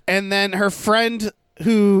 And then her friend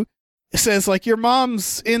who says like, your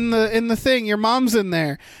mom's in the thing, your mom's in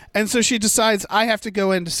there. And so she decides, I have to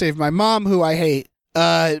go in to save my mom, who I hate.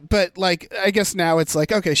 But like, I guess now it's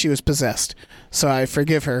like, okay, she was possessed, so I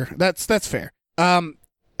forgive her. That's fair. And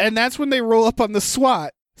that's when they roll up on the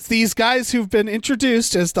SWAT. It's these guys who've been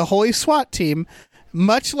introduced as the Holy SWAT team,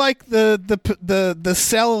 much like the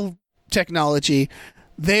Cell technology.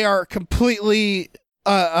 They are completely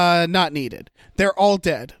not needed. They're all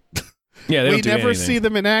dead. Yeah, we never see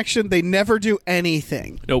them in action. They never do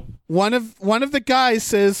anything. Nope. One of the guys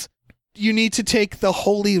says, "You need to take the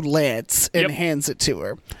holy lance," and hands it to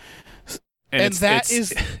her. And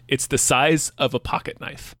it's the size of a pocket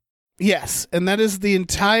knife. Yes, and that is the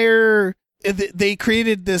entire. They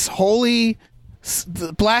created this holy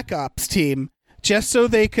Black Ops team just so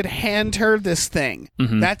they could hand her this thing.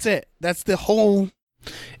 Mm-hmm. That's it. That's the whole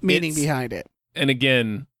meaning behind it. And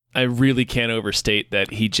again, I really can't overstate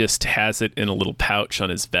that he just has it in a little pouch on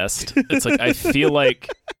his vest. It's like, I feel like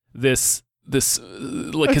this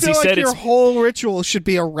like, because he said your whole ritual should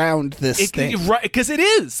be around this thing, right? Because it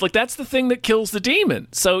is like, that's the thing that kills the demon.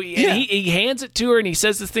 So he hands it to her, and he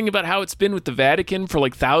says this thing about how it's been with the Vatican for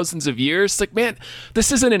like thousands of years. It's like, man,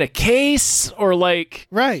 this isn't in a case, or like,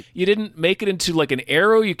 right? You didn't make it into like an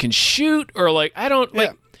arrow you can shoot, or like, I don't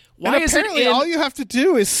like. Why and apparently all you have to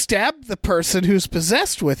do is stab the person who's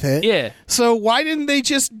possessed with it. Yeah. So why didn't they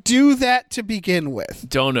just do that to begin with?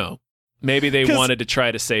 Don't know. Maybe they wanted to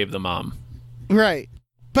try to save the mom. Right.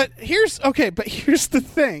 But here's the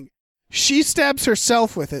thing. She stabs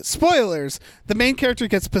herself with it. Spoilers, the main character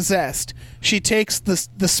gets possessed. She takes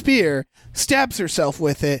the spear, stabs herself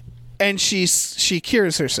with it, and she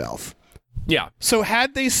cures herself. Yeah. So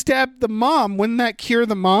had they stabbed the mom, wouldn't that cure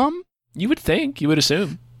the mom? You would think. You would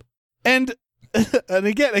assume. And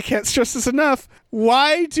again, I can't stress this enough.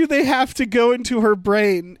 Why do they have to go into her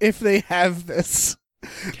brain if they have this?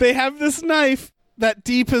 They have this knife that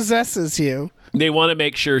depossesses you. They want to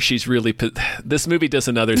make sure she's really... This movie does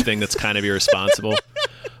another thing that's kind of irresponsible,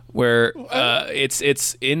 where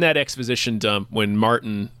it's in that exposition dump when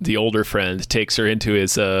Martin, the older friend, takes her into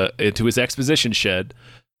his exposition shed.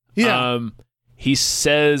 Yeah. He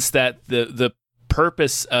says that the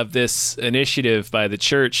purpose of this initiative by the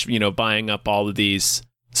church, buying up all of these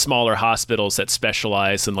smaller hospitals that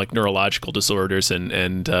specialize in like neurological disorders and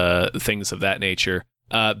things of that nature,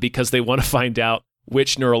 because they want to find out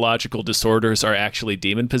which neurological disorders are actually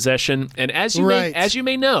demon possession. And as you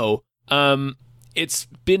may know, it's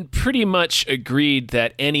been pretty much agreed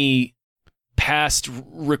that any past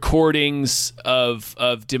recordings of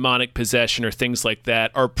demonic possession or things like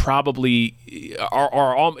that are probably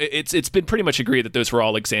it's been pretty much agreed that those were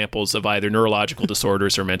all examples of either neurological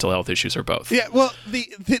disorders or mental health issues or both. Yeah, well,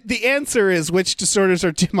 the answer is which disorders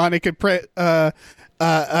are demonic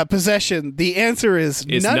possession. The answer is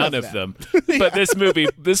none of them. But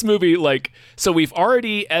this movie, like, so we've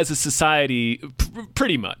already, as a society,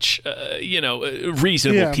 pretty much,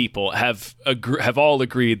 reasonable people have all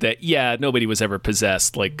agreed that nobody was ever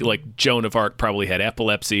possessed. Like Joan of Arc probably had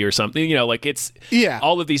epilepsy or something.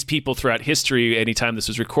 All of these people throughout history. Anytime this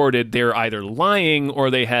was recorded, they're either lying or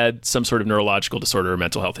they had some sort of neurological disorder or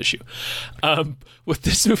mental health issue. What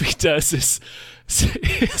this movie does is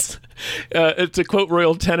to quote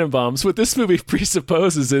Royal Tenenbaums, what this movie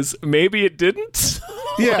presupposes is maybe it didn't.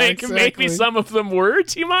 Yeah, exactly. Maybe some of them were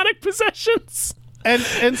demonic possessions.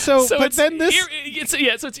 And so but then this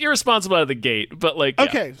so it's irresponsible out of the gate. But like,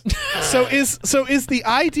 okay, so is the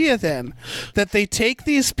idea then that they take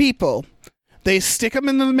these people, they stick them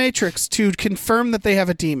into the Matrix to confirm that they have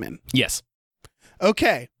a demon? Yes.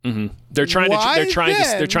 Okay. Mm-hmm. They're trying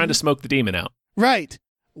to smoke the demon out. Right.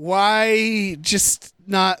 Why just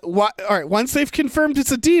not? Why? All right. Once they've confirmed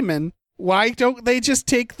it's a demon, why don't they just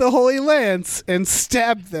take the Holy Lance and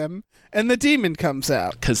stab them, and the demon comes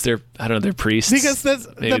out? Because they're priests. Because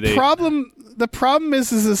the problem. The problem is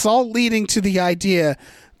this all leading to the idea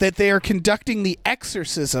that they are conducting the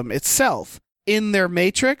exorcism itself in their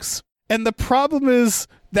Matrix, and the problem is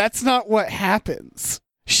that's not what happens.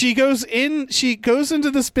 She goes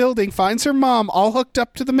into this building, finds her mom all hooked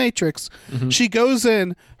up to the Matrix. Mm-hmm. She goes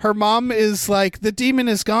in, her mom is like, the demon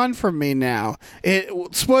is gone from me now.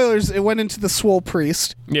 Spoilers, it went into the swole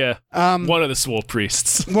priest. Yeah. One of the swole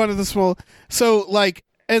priests. One of the swole. So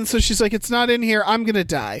she's like, it's not in here, I'm gonna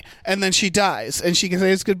die. And then she dies, and she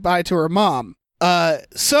says goodbye to her mom.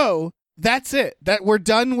 So that's it. That we're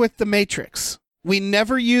done with the Matrix. We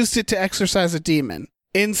never used it to exorcise a demon.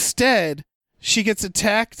 Instead, she gets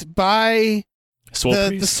attacked by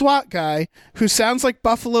the SWAT guy, who sounds like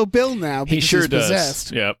Buffalo Bill now because he's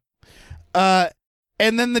possessed. Yep.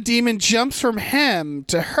 And then the demon jumps from him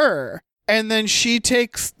to her, and then she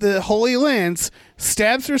takes the Holy Lance,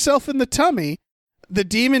 stabs herself in the tummy. The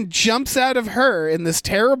demon jumps out of her in this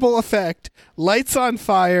terrible effect, lights on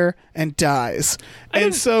fire, and dies. I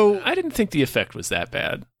didn't think the effect was that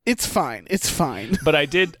bad. It's fine. But I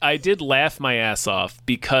did laugh my ass off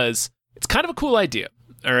because it's kind of a cool idea.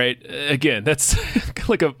 All right. Again, that's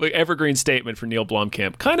like an evergreen statement for Neil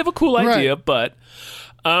Blomkamp. Kind of a cool idea, right. But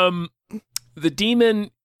the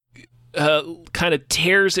demon kind of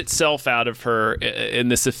tears itself out of her in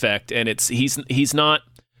this effect, and he's not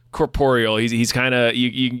corporeal. He's kind of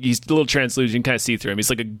he's a little translucent. You can kind of see through him.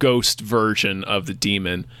 He's like a ghost version of the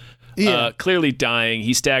demon. Yeah. Clearly dying.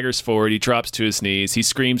 He staggers forward. He drops to his knees. He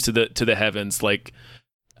screams to the heavens like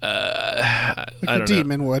I don't know.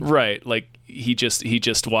 Demon would. Right, like he just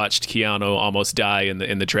watched Keanu almost die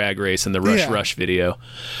in the drag race in the Rush video.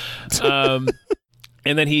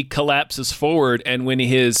 And then he collapses forward, and when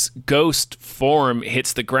his ghost form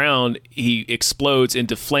hits the ground, he explodes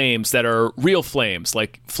into flames that are real flames,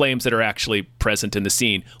 like flames that are actually present in the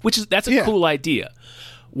scene, that's a cool idea.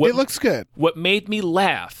 It looks good. What made me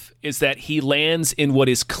laugh is that he lands in what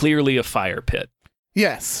is clearly a fire pit.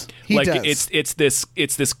 Yes, he does. It's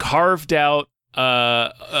this carved out.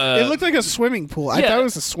 It looked like a swimming pool. I thought it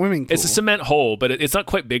was a swimming pool. It's a cement hole, but it's not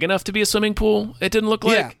quite big enough to be a swimming pool. It didn't look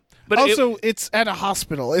like. Yeah. But also, it's at a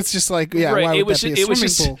hospital. It's just like, right. Why would that be a swimming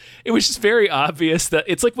pool? It was just very obvious that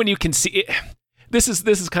it's like when you can see it. This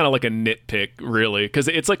is kind of like a nitpick, really, because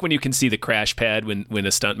it's like when you can see the crash pad when a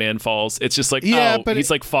stuntman falls. It's just like, but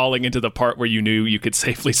he's like falling into the part where you knew you could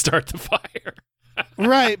safely start the fire.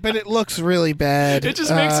 Right, but it looks really bad. It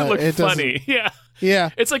just makes it look funny. Yeah. Yeah.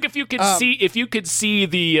 It's like if you could see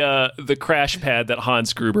the crash pad that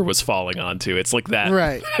Hans Gruber was falling onto. It's like that.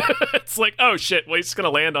 Right. It's like, oh shit, well, he's going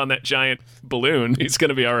to land on that giant balloon. He's going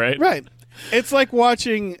to be all right. Right. It's like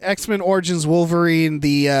watching X-Men Origins Wolverine,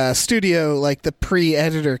 the studio, like the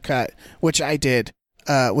pre-editor cut, which I did,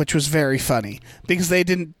 which was very funny because they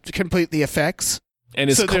didn't complete the effects. And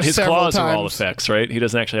his claws are all effects, right? He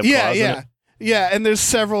doesn't actually have claws in it. Yeah, and there's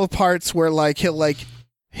several parts where like he'll like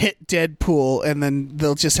hit Deadpool, and then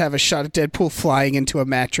they'll just have a shot of Deadpool flying into a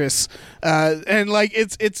mattress, and like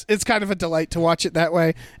it's kind of a delight to watch it that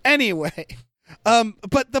way. Anyway,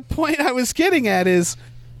 but the point I was getting at is,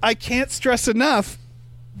 I can't stress enough,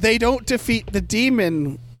 they don't defeat the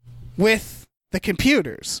demon with the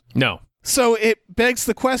computers. No. So it begs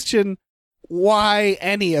the question, why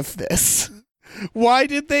any of this? Why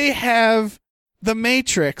did they have the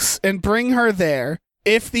Matrix and bring her there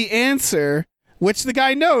if the answer, which the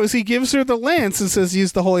guy knows, he gives her the lance and says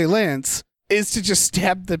use the holy lance, is to just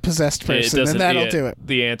stab the possessed person, and that'll do it.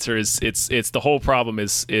 The answer is it's the whole problem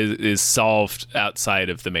is solved outside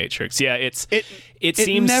of the Matrix. Yeah, it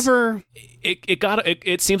seems never.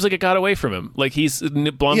 It seems like it got away from him. Like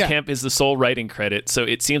Blomkamp is the sole writing credit, so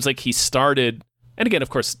it seems like he started. And again, of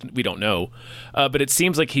course, we don't know, but it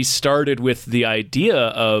seems like he started with the idea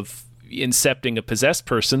of incepting a possessed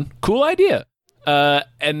person. Cool idea,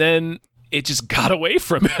 and then it just got away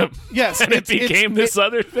from him. Yes, and it became this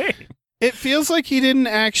other thing. It feels like he didn't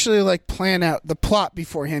actually like plan out the plot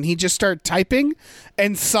beforehand. He just started typing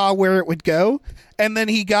and saw where it would go. And then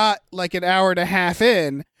he got like an hour and a half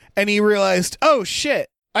in and he realized, oh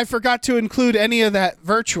shit, I forgot to include any of that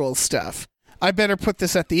virtual stuff. I better put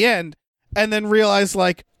this at the end. And then realized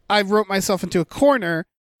like I wrote myself into a corner.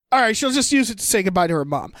 All right, she'll just use it to say goodbye to her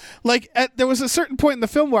mom. Like, there was a certain point in the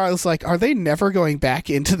film where I was like, are they never going back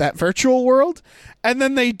into that virtual world? And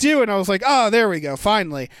then they do, and I was like, oh, there we go,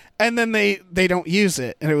 finally. And then they don't use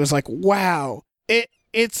it. And it was like, wow.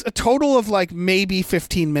 It's a total of like maybe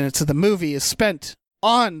 15 minutes of the movie is spent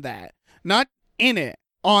on that. Not in it,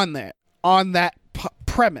 on that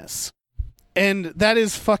premise. And that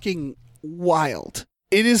is fucking wild.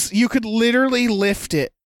 It is, you could literally lift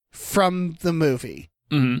it from the movie.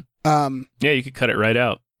 Mm-hmm. Yeah, you could cut it right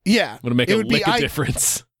out. Yeah. Would make a lick of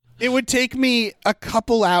difference. It would take me a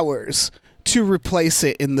couple hours to replace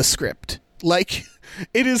it in the script. Like,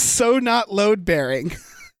 it is so not load-bearing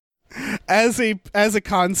as a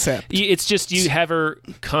concept. It's just you have her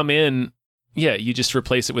come in. Yeah, you just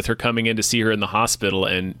replace it with her coming in to see her in the hospital,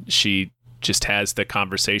 and she just has the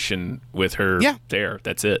conversation with her there.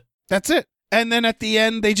 That's it. That's it. And then at the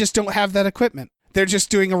end, they just don't have that equipment. They're just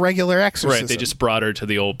doing a regular exorcism. Right, they just brought her to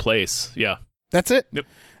the old place. Yeah. That's it. Yep.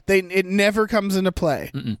 It never comes into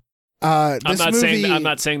play. I'm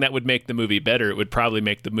not saying that would make the movie better. It would probably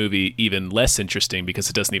make the movie even less interesting because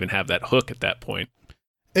it doesn't even have that hook at that point.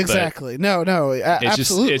 Exactly. No,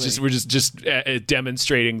 absolutely. We're just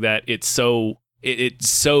demonstrating that it so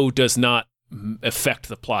does not affect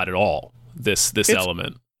the plot at all. This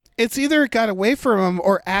element. It's either it got away from them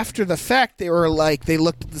or after the fact they were like, they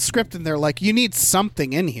looked at the script and they're like, you need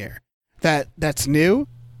something in here that's new.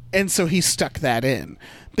 And so he stuck that in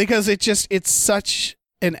because it's such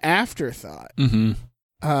an afterthought.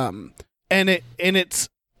 Mm-hmm. And it's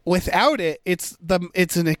without it,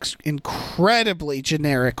 it's an incredibly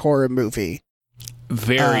generic horror movie.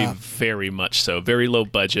 Very, very much so. Very low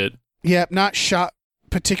budget. Yeah. Not shot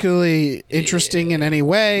particularly interesting in any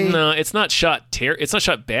way. No, it's not shot it's not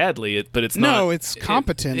shot badly, but it's not. No, it's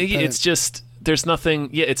competent. It's just there's nothing.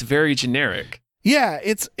 Yeah, it's very generic. Yeah,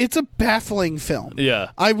 it's a baffling film. Yeah,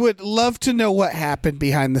 I would love to know what happened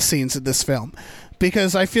behind the scenes of this film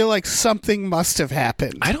because I feel like something must have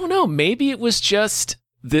happened. I don't know. Maybe it was just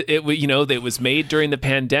it was made during the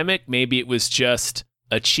pandemic. Maybe it was just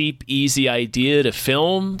a cheap, easy idea to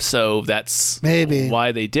film, so that's maybe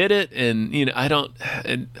why they did it. And I don't.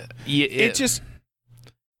 And it's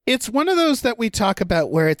one of those that we talk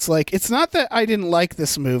about where it's like, it's not that I didn't like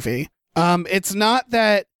this movie. It's not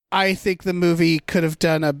that I think the movie could have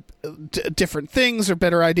done different things or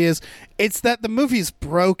better ideas. It's that the movie's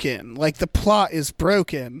broken. Like the plot is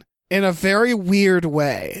broken in a very weird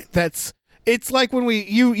way. It's like when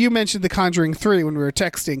you mentioned The Conjuring 3 when we were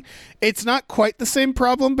texting. It's not quite the same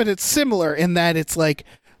problem, but it's similar in that it's like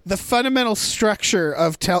the fundamental structure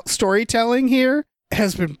of storytelling here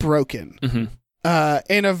has been broken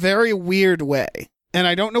in a very weird way. and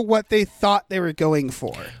I don't know what they thought they were going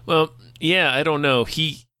for. Well, yeah, I don't know.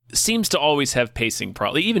 He seems to always have pacing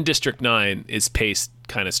problems. Even District 9 is paced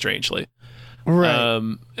kind of strangely.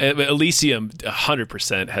 Right. Elysium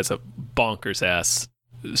 100% has a bonkers ass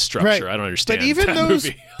structure. Right. I don't understand. But even that those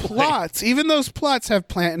movie. plots, even those plots have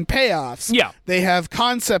plant and payoffs. Yeah. They have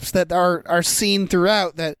concepts that are seen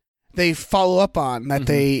throughout that they follow up on.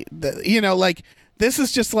 That like this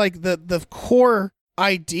is just like the core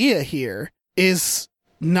idea here is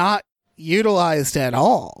not utilized at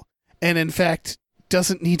all, and in fact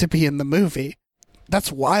doesn't need to be in the movie.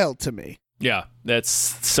 That's wild to me. Yeah, that's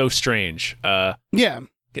so strange. Yeah.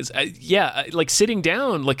 Because, like sitting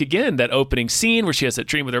down, like again, that opening scene where she has that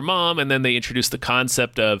dream with her mom, and then they introduce the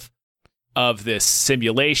concept of this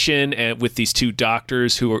simulation and with these two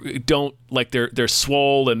doctors who don't like they're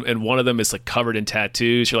swole and one of them is like covered in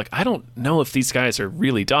tattoos. You're like, I don't know if these guys are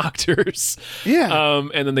really doctors. Yeah.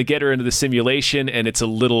 And then they get her into the simulation, and it's a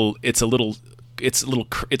little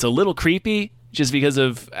creepy just because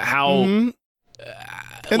of how.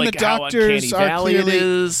 And like the doctors are clearly, it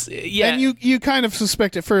is. Yeah. And you kind of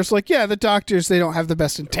suspect at first, like, yeah, the doctors, they don't have the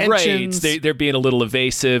best intentions. Right. They're being a little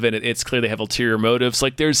evasive, and it's clear they have ulterior motives.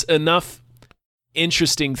 Like, there's enough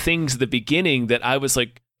interesting things at the beginning that I was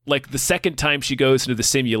like the second time she goes into the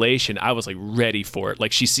simulation, I was like ready for it.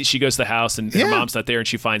 Like she goes to the house and her mom's not there, and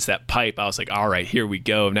she finds that pipe. I was like, all right, here we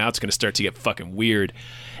go. Now it's going to start to get fucking weird.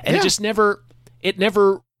 And it just never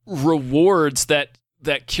rewards that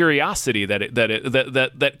curiosity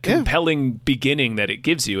that compelling beginning that it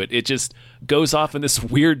gives you. It just goes off in this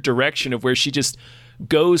weird direction of where she just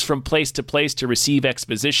goes from place to place to receive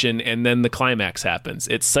exposition, and then the climax happens.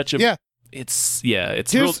 It's such a it's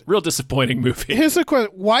real disappointing movie. Here's a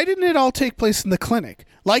question: why didn't it all take place in the clinic,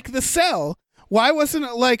 like The Cell? Why wasn't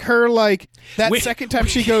it like her, like that second time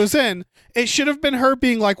she goes in? It should have been her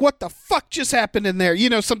being like, "What the fuck just happened in there?" You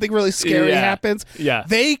know, something really scary happens. Yeah,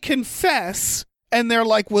 they confess. And they're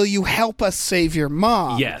like, will you help us save your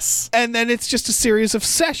mom? Yes. And then it's just a series of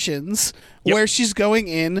sessions where she's going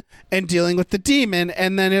in and dealing with the demon,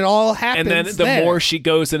 and then it all happens. And then the more she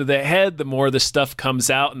goes into the head, the more the stuff comes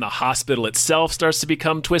out, and the hospital itself starts to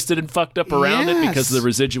become twisted and fucked up around it because of the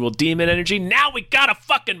residual demon energy. Now we got a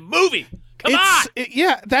fucking movie. Come on.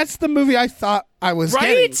 That's the movie I thought I was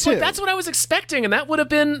getting to. Like, that's what I was expecting, and that would have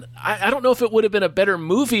been, I don't know if it would have been a better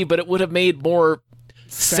movie, but it would have made more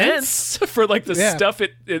sense for like the stuff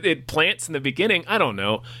it plants in the beginning. I don't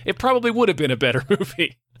know. It probably would have been a better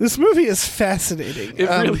movie. This movie is fascinating. It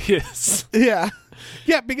really is. Yeah.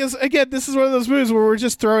 Yeah, because again, this is one of those movies where we're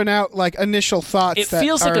just throwing out like initial thoughts. It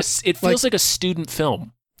feels like a student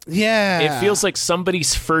film. Yeah. It feels like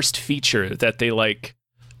somebody's first feature that they like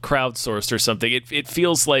crowdsourced or something. It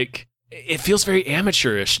feels like it feels very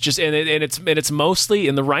amateurish. Just and it's mostly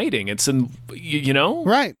in the writing. It's in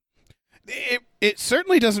right. It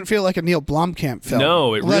certainly doesn't feel like a Neil Blomkamp film.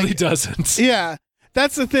 No, it really doesn't. Yeah.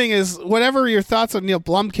 That's the thing is, whatever your thoughts on Neil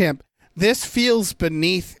Blomkamp, this feels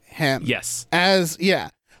beneath him. Yes.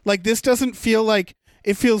 Like this doesn't feel like,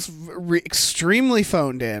 it feels extremely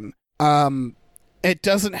phoned in. It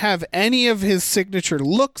doesn't have any of his signature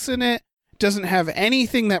looks in it. Doesn't have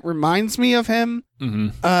anything that reminds me of him. Mm-hmm.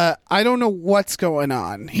 I don't know what's going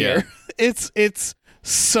on here. Yeah. It's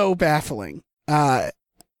so baffling.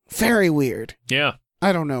 Very weird. Yeah.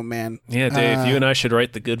 I don't know, man. Yeah, Dave, you and I should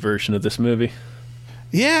write the good version of this movie.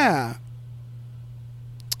 Yeah.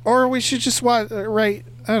 Or we should just write,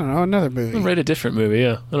 I don't know, another movie. We'll write a different movie,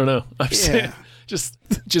 yeah. I don't know. I'm saying, just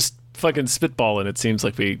fucking spitballing. It seems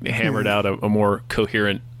like we hammered out a more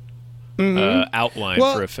coherent outline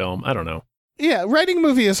for a film. I don't know. Yeah, writing a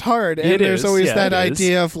movie is hard. And there's always that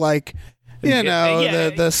idea of like,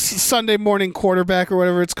 the Sunday morning quarterback or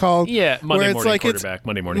whatever it's called. Yeah, Monday morning quarterback.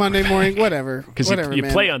 Monday morning, whatever. Because you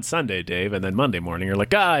play on Sunday, Dave, and then Monday morning you're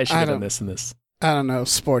like, I should have done this and this. I don't know,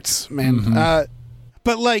 sports, man. Mm-hmm.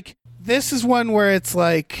 But like, this is one where it's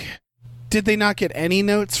like, did they not get any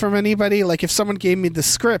notes from anybody? Like, if someone gave me the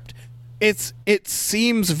script, it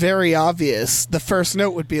seems very obvious. The first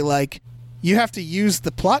note would be like, you have to use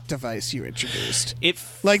the plot device you introduced. It'd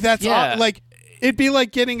be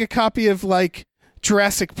like getting a copy of like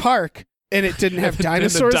Jurassic Park and it didn't have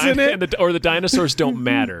dinosaurs in it, or the dinosaurs don't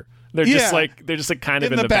matter. They're just like kind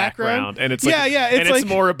of in the background, and it's like it's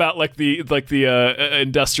more about like the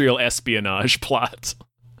industrial espionage plot.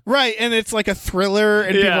 Right, and it's like a thriller,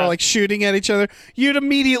 and people are like shooting at each other. You'd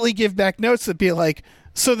immediately give back notes that'd be like,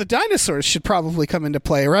 so the dinosaurs should probably come into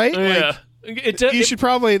play, right? Yeah. They should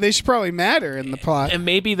probably matter in the plot. And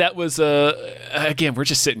maybe that was again, we're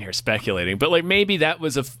just sitting here speculating, but like maybe that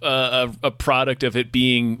was a product of it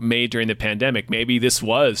being made during the pandemic. Maybe this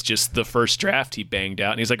was just the first draft he banged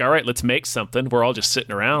out, and he's like, all right, let's make something. We're all just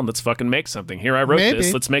sitting around. Let's fucking make something. Here, I wrote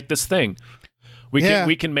this. Let's make this thing.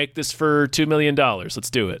 We can make this for $2 million. Let's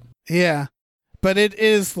do it. Yeah. But it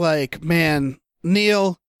is like, man,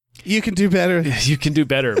 Neil, you can do better. You can do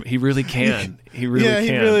better. He really can. He really can.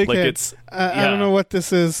 He really like can. It's. I don't know what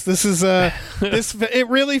this is. This is this. It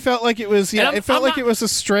really felt like it was. Yeah, it felt like it was a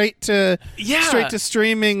straight to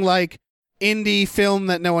streaming like indie film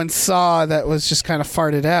that no one saw that was just kind of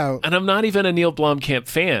farted out. And I'm not even a Neil Blomkamp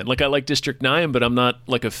fan. Like I like District 9, but I'm not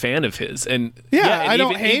like a fan of his. And and I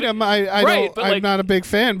don't hate him. I'm not a big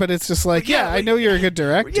fan, but it's just like, I know you're a good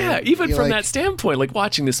director. Yeah, even from that standpoint, like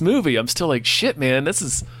watching this movie, I'm still like, shit, man, this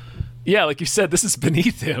is. Yeah, like you said, this is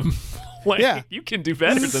beneath him. You can do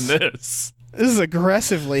better than this. This is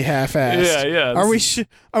aggressively half-assed. Yeah. Are we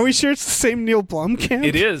sure it's the same Neil Blomkamp?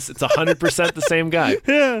 It is. It's 100% the same guy.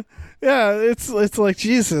 Yeah. It's like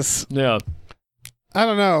Jesus. Yeah. I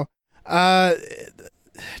don't know.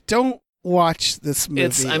 Don't watch this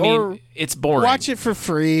movie. It's boring. Watch it for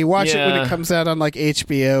free. Watch it when it comes out on like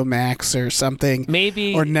HBO Max or something.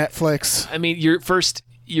 Maybe or Netflix. I mean, your first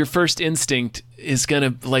instinct is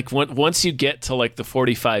gonna like once you get to like the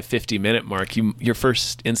 45-50 minute mark, your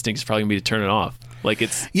first instinct is probably gonna be to turn it off. Like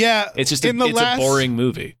it's just a boring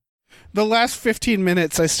movie. The last 15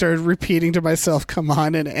 minutes, I started repeating to myself, "Come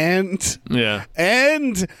on and end." Yeah,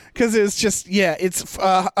 end, because it's just it's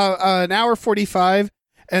an hour 45,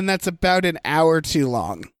 and that's about an hour too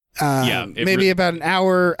long. Maybe about an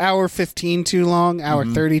hour 15 too long, hour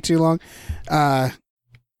 30 too long.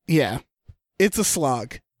 Yeah. It's a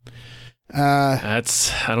slog. I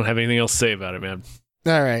don't have anything else to say about it, man.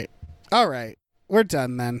 All right. We're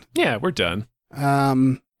done then. Yeah, we're done.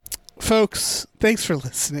 Folks, thanks for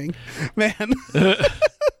listening. Man,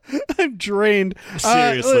 I'm drained.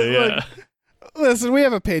 Seriously, Listen, we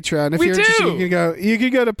have a Patreon. If you're interested, you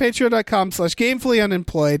can go to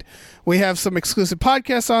patreon.com/gamefullyunemployed. We have some exclusive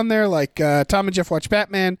podcasts on there, like Tom and Jeff Watch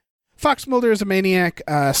Batman, Fox Mulder is a Maniac,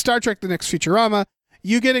 Star Trek The Next Futurama.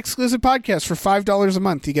 You get exclusive podcasts for $5 a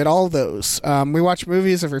month. You get all those. We watch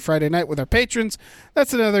movies every Friday night with our patrons.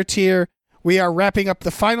 That's another tier. We are wrapping up the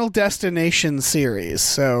Final Destination series.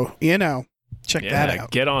 So, check that out.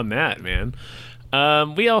 Get on that, man.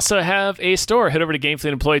 We also have a store. Head over to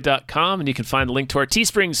GameFullyUnemployed.com and you can find a link to our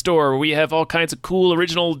Teespring store where we have all kinds of cool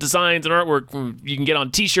original designs and artwork. You can get on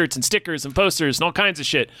t-shirts and stickers and posters and all kinds of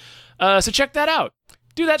shit. So check that out.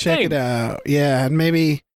 Do that thing. Check it out. Yeah, and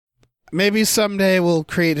maybe someday we'll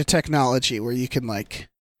create a technology where you can like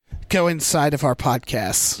go inside of our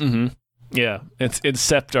podcasts. Mm-hmm. Yeah, it's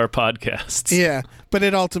incept our podcasts. Yeah, but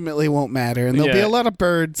it ultimately won't matter, and there'll be a lot of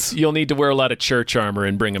birds. You'll need to wear a lot of church armor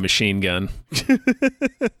and bring a machine gun.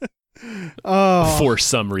 For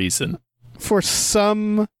some reason.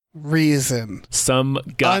 Some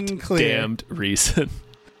goddamned reason.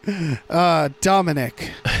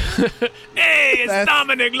 Dominic. Hey, it's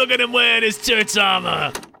Dominic. Look at him wearing his church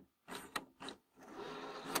armor.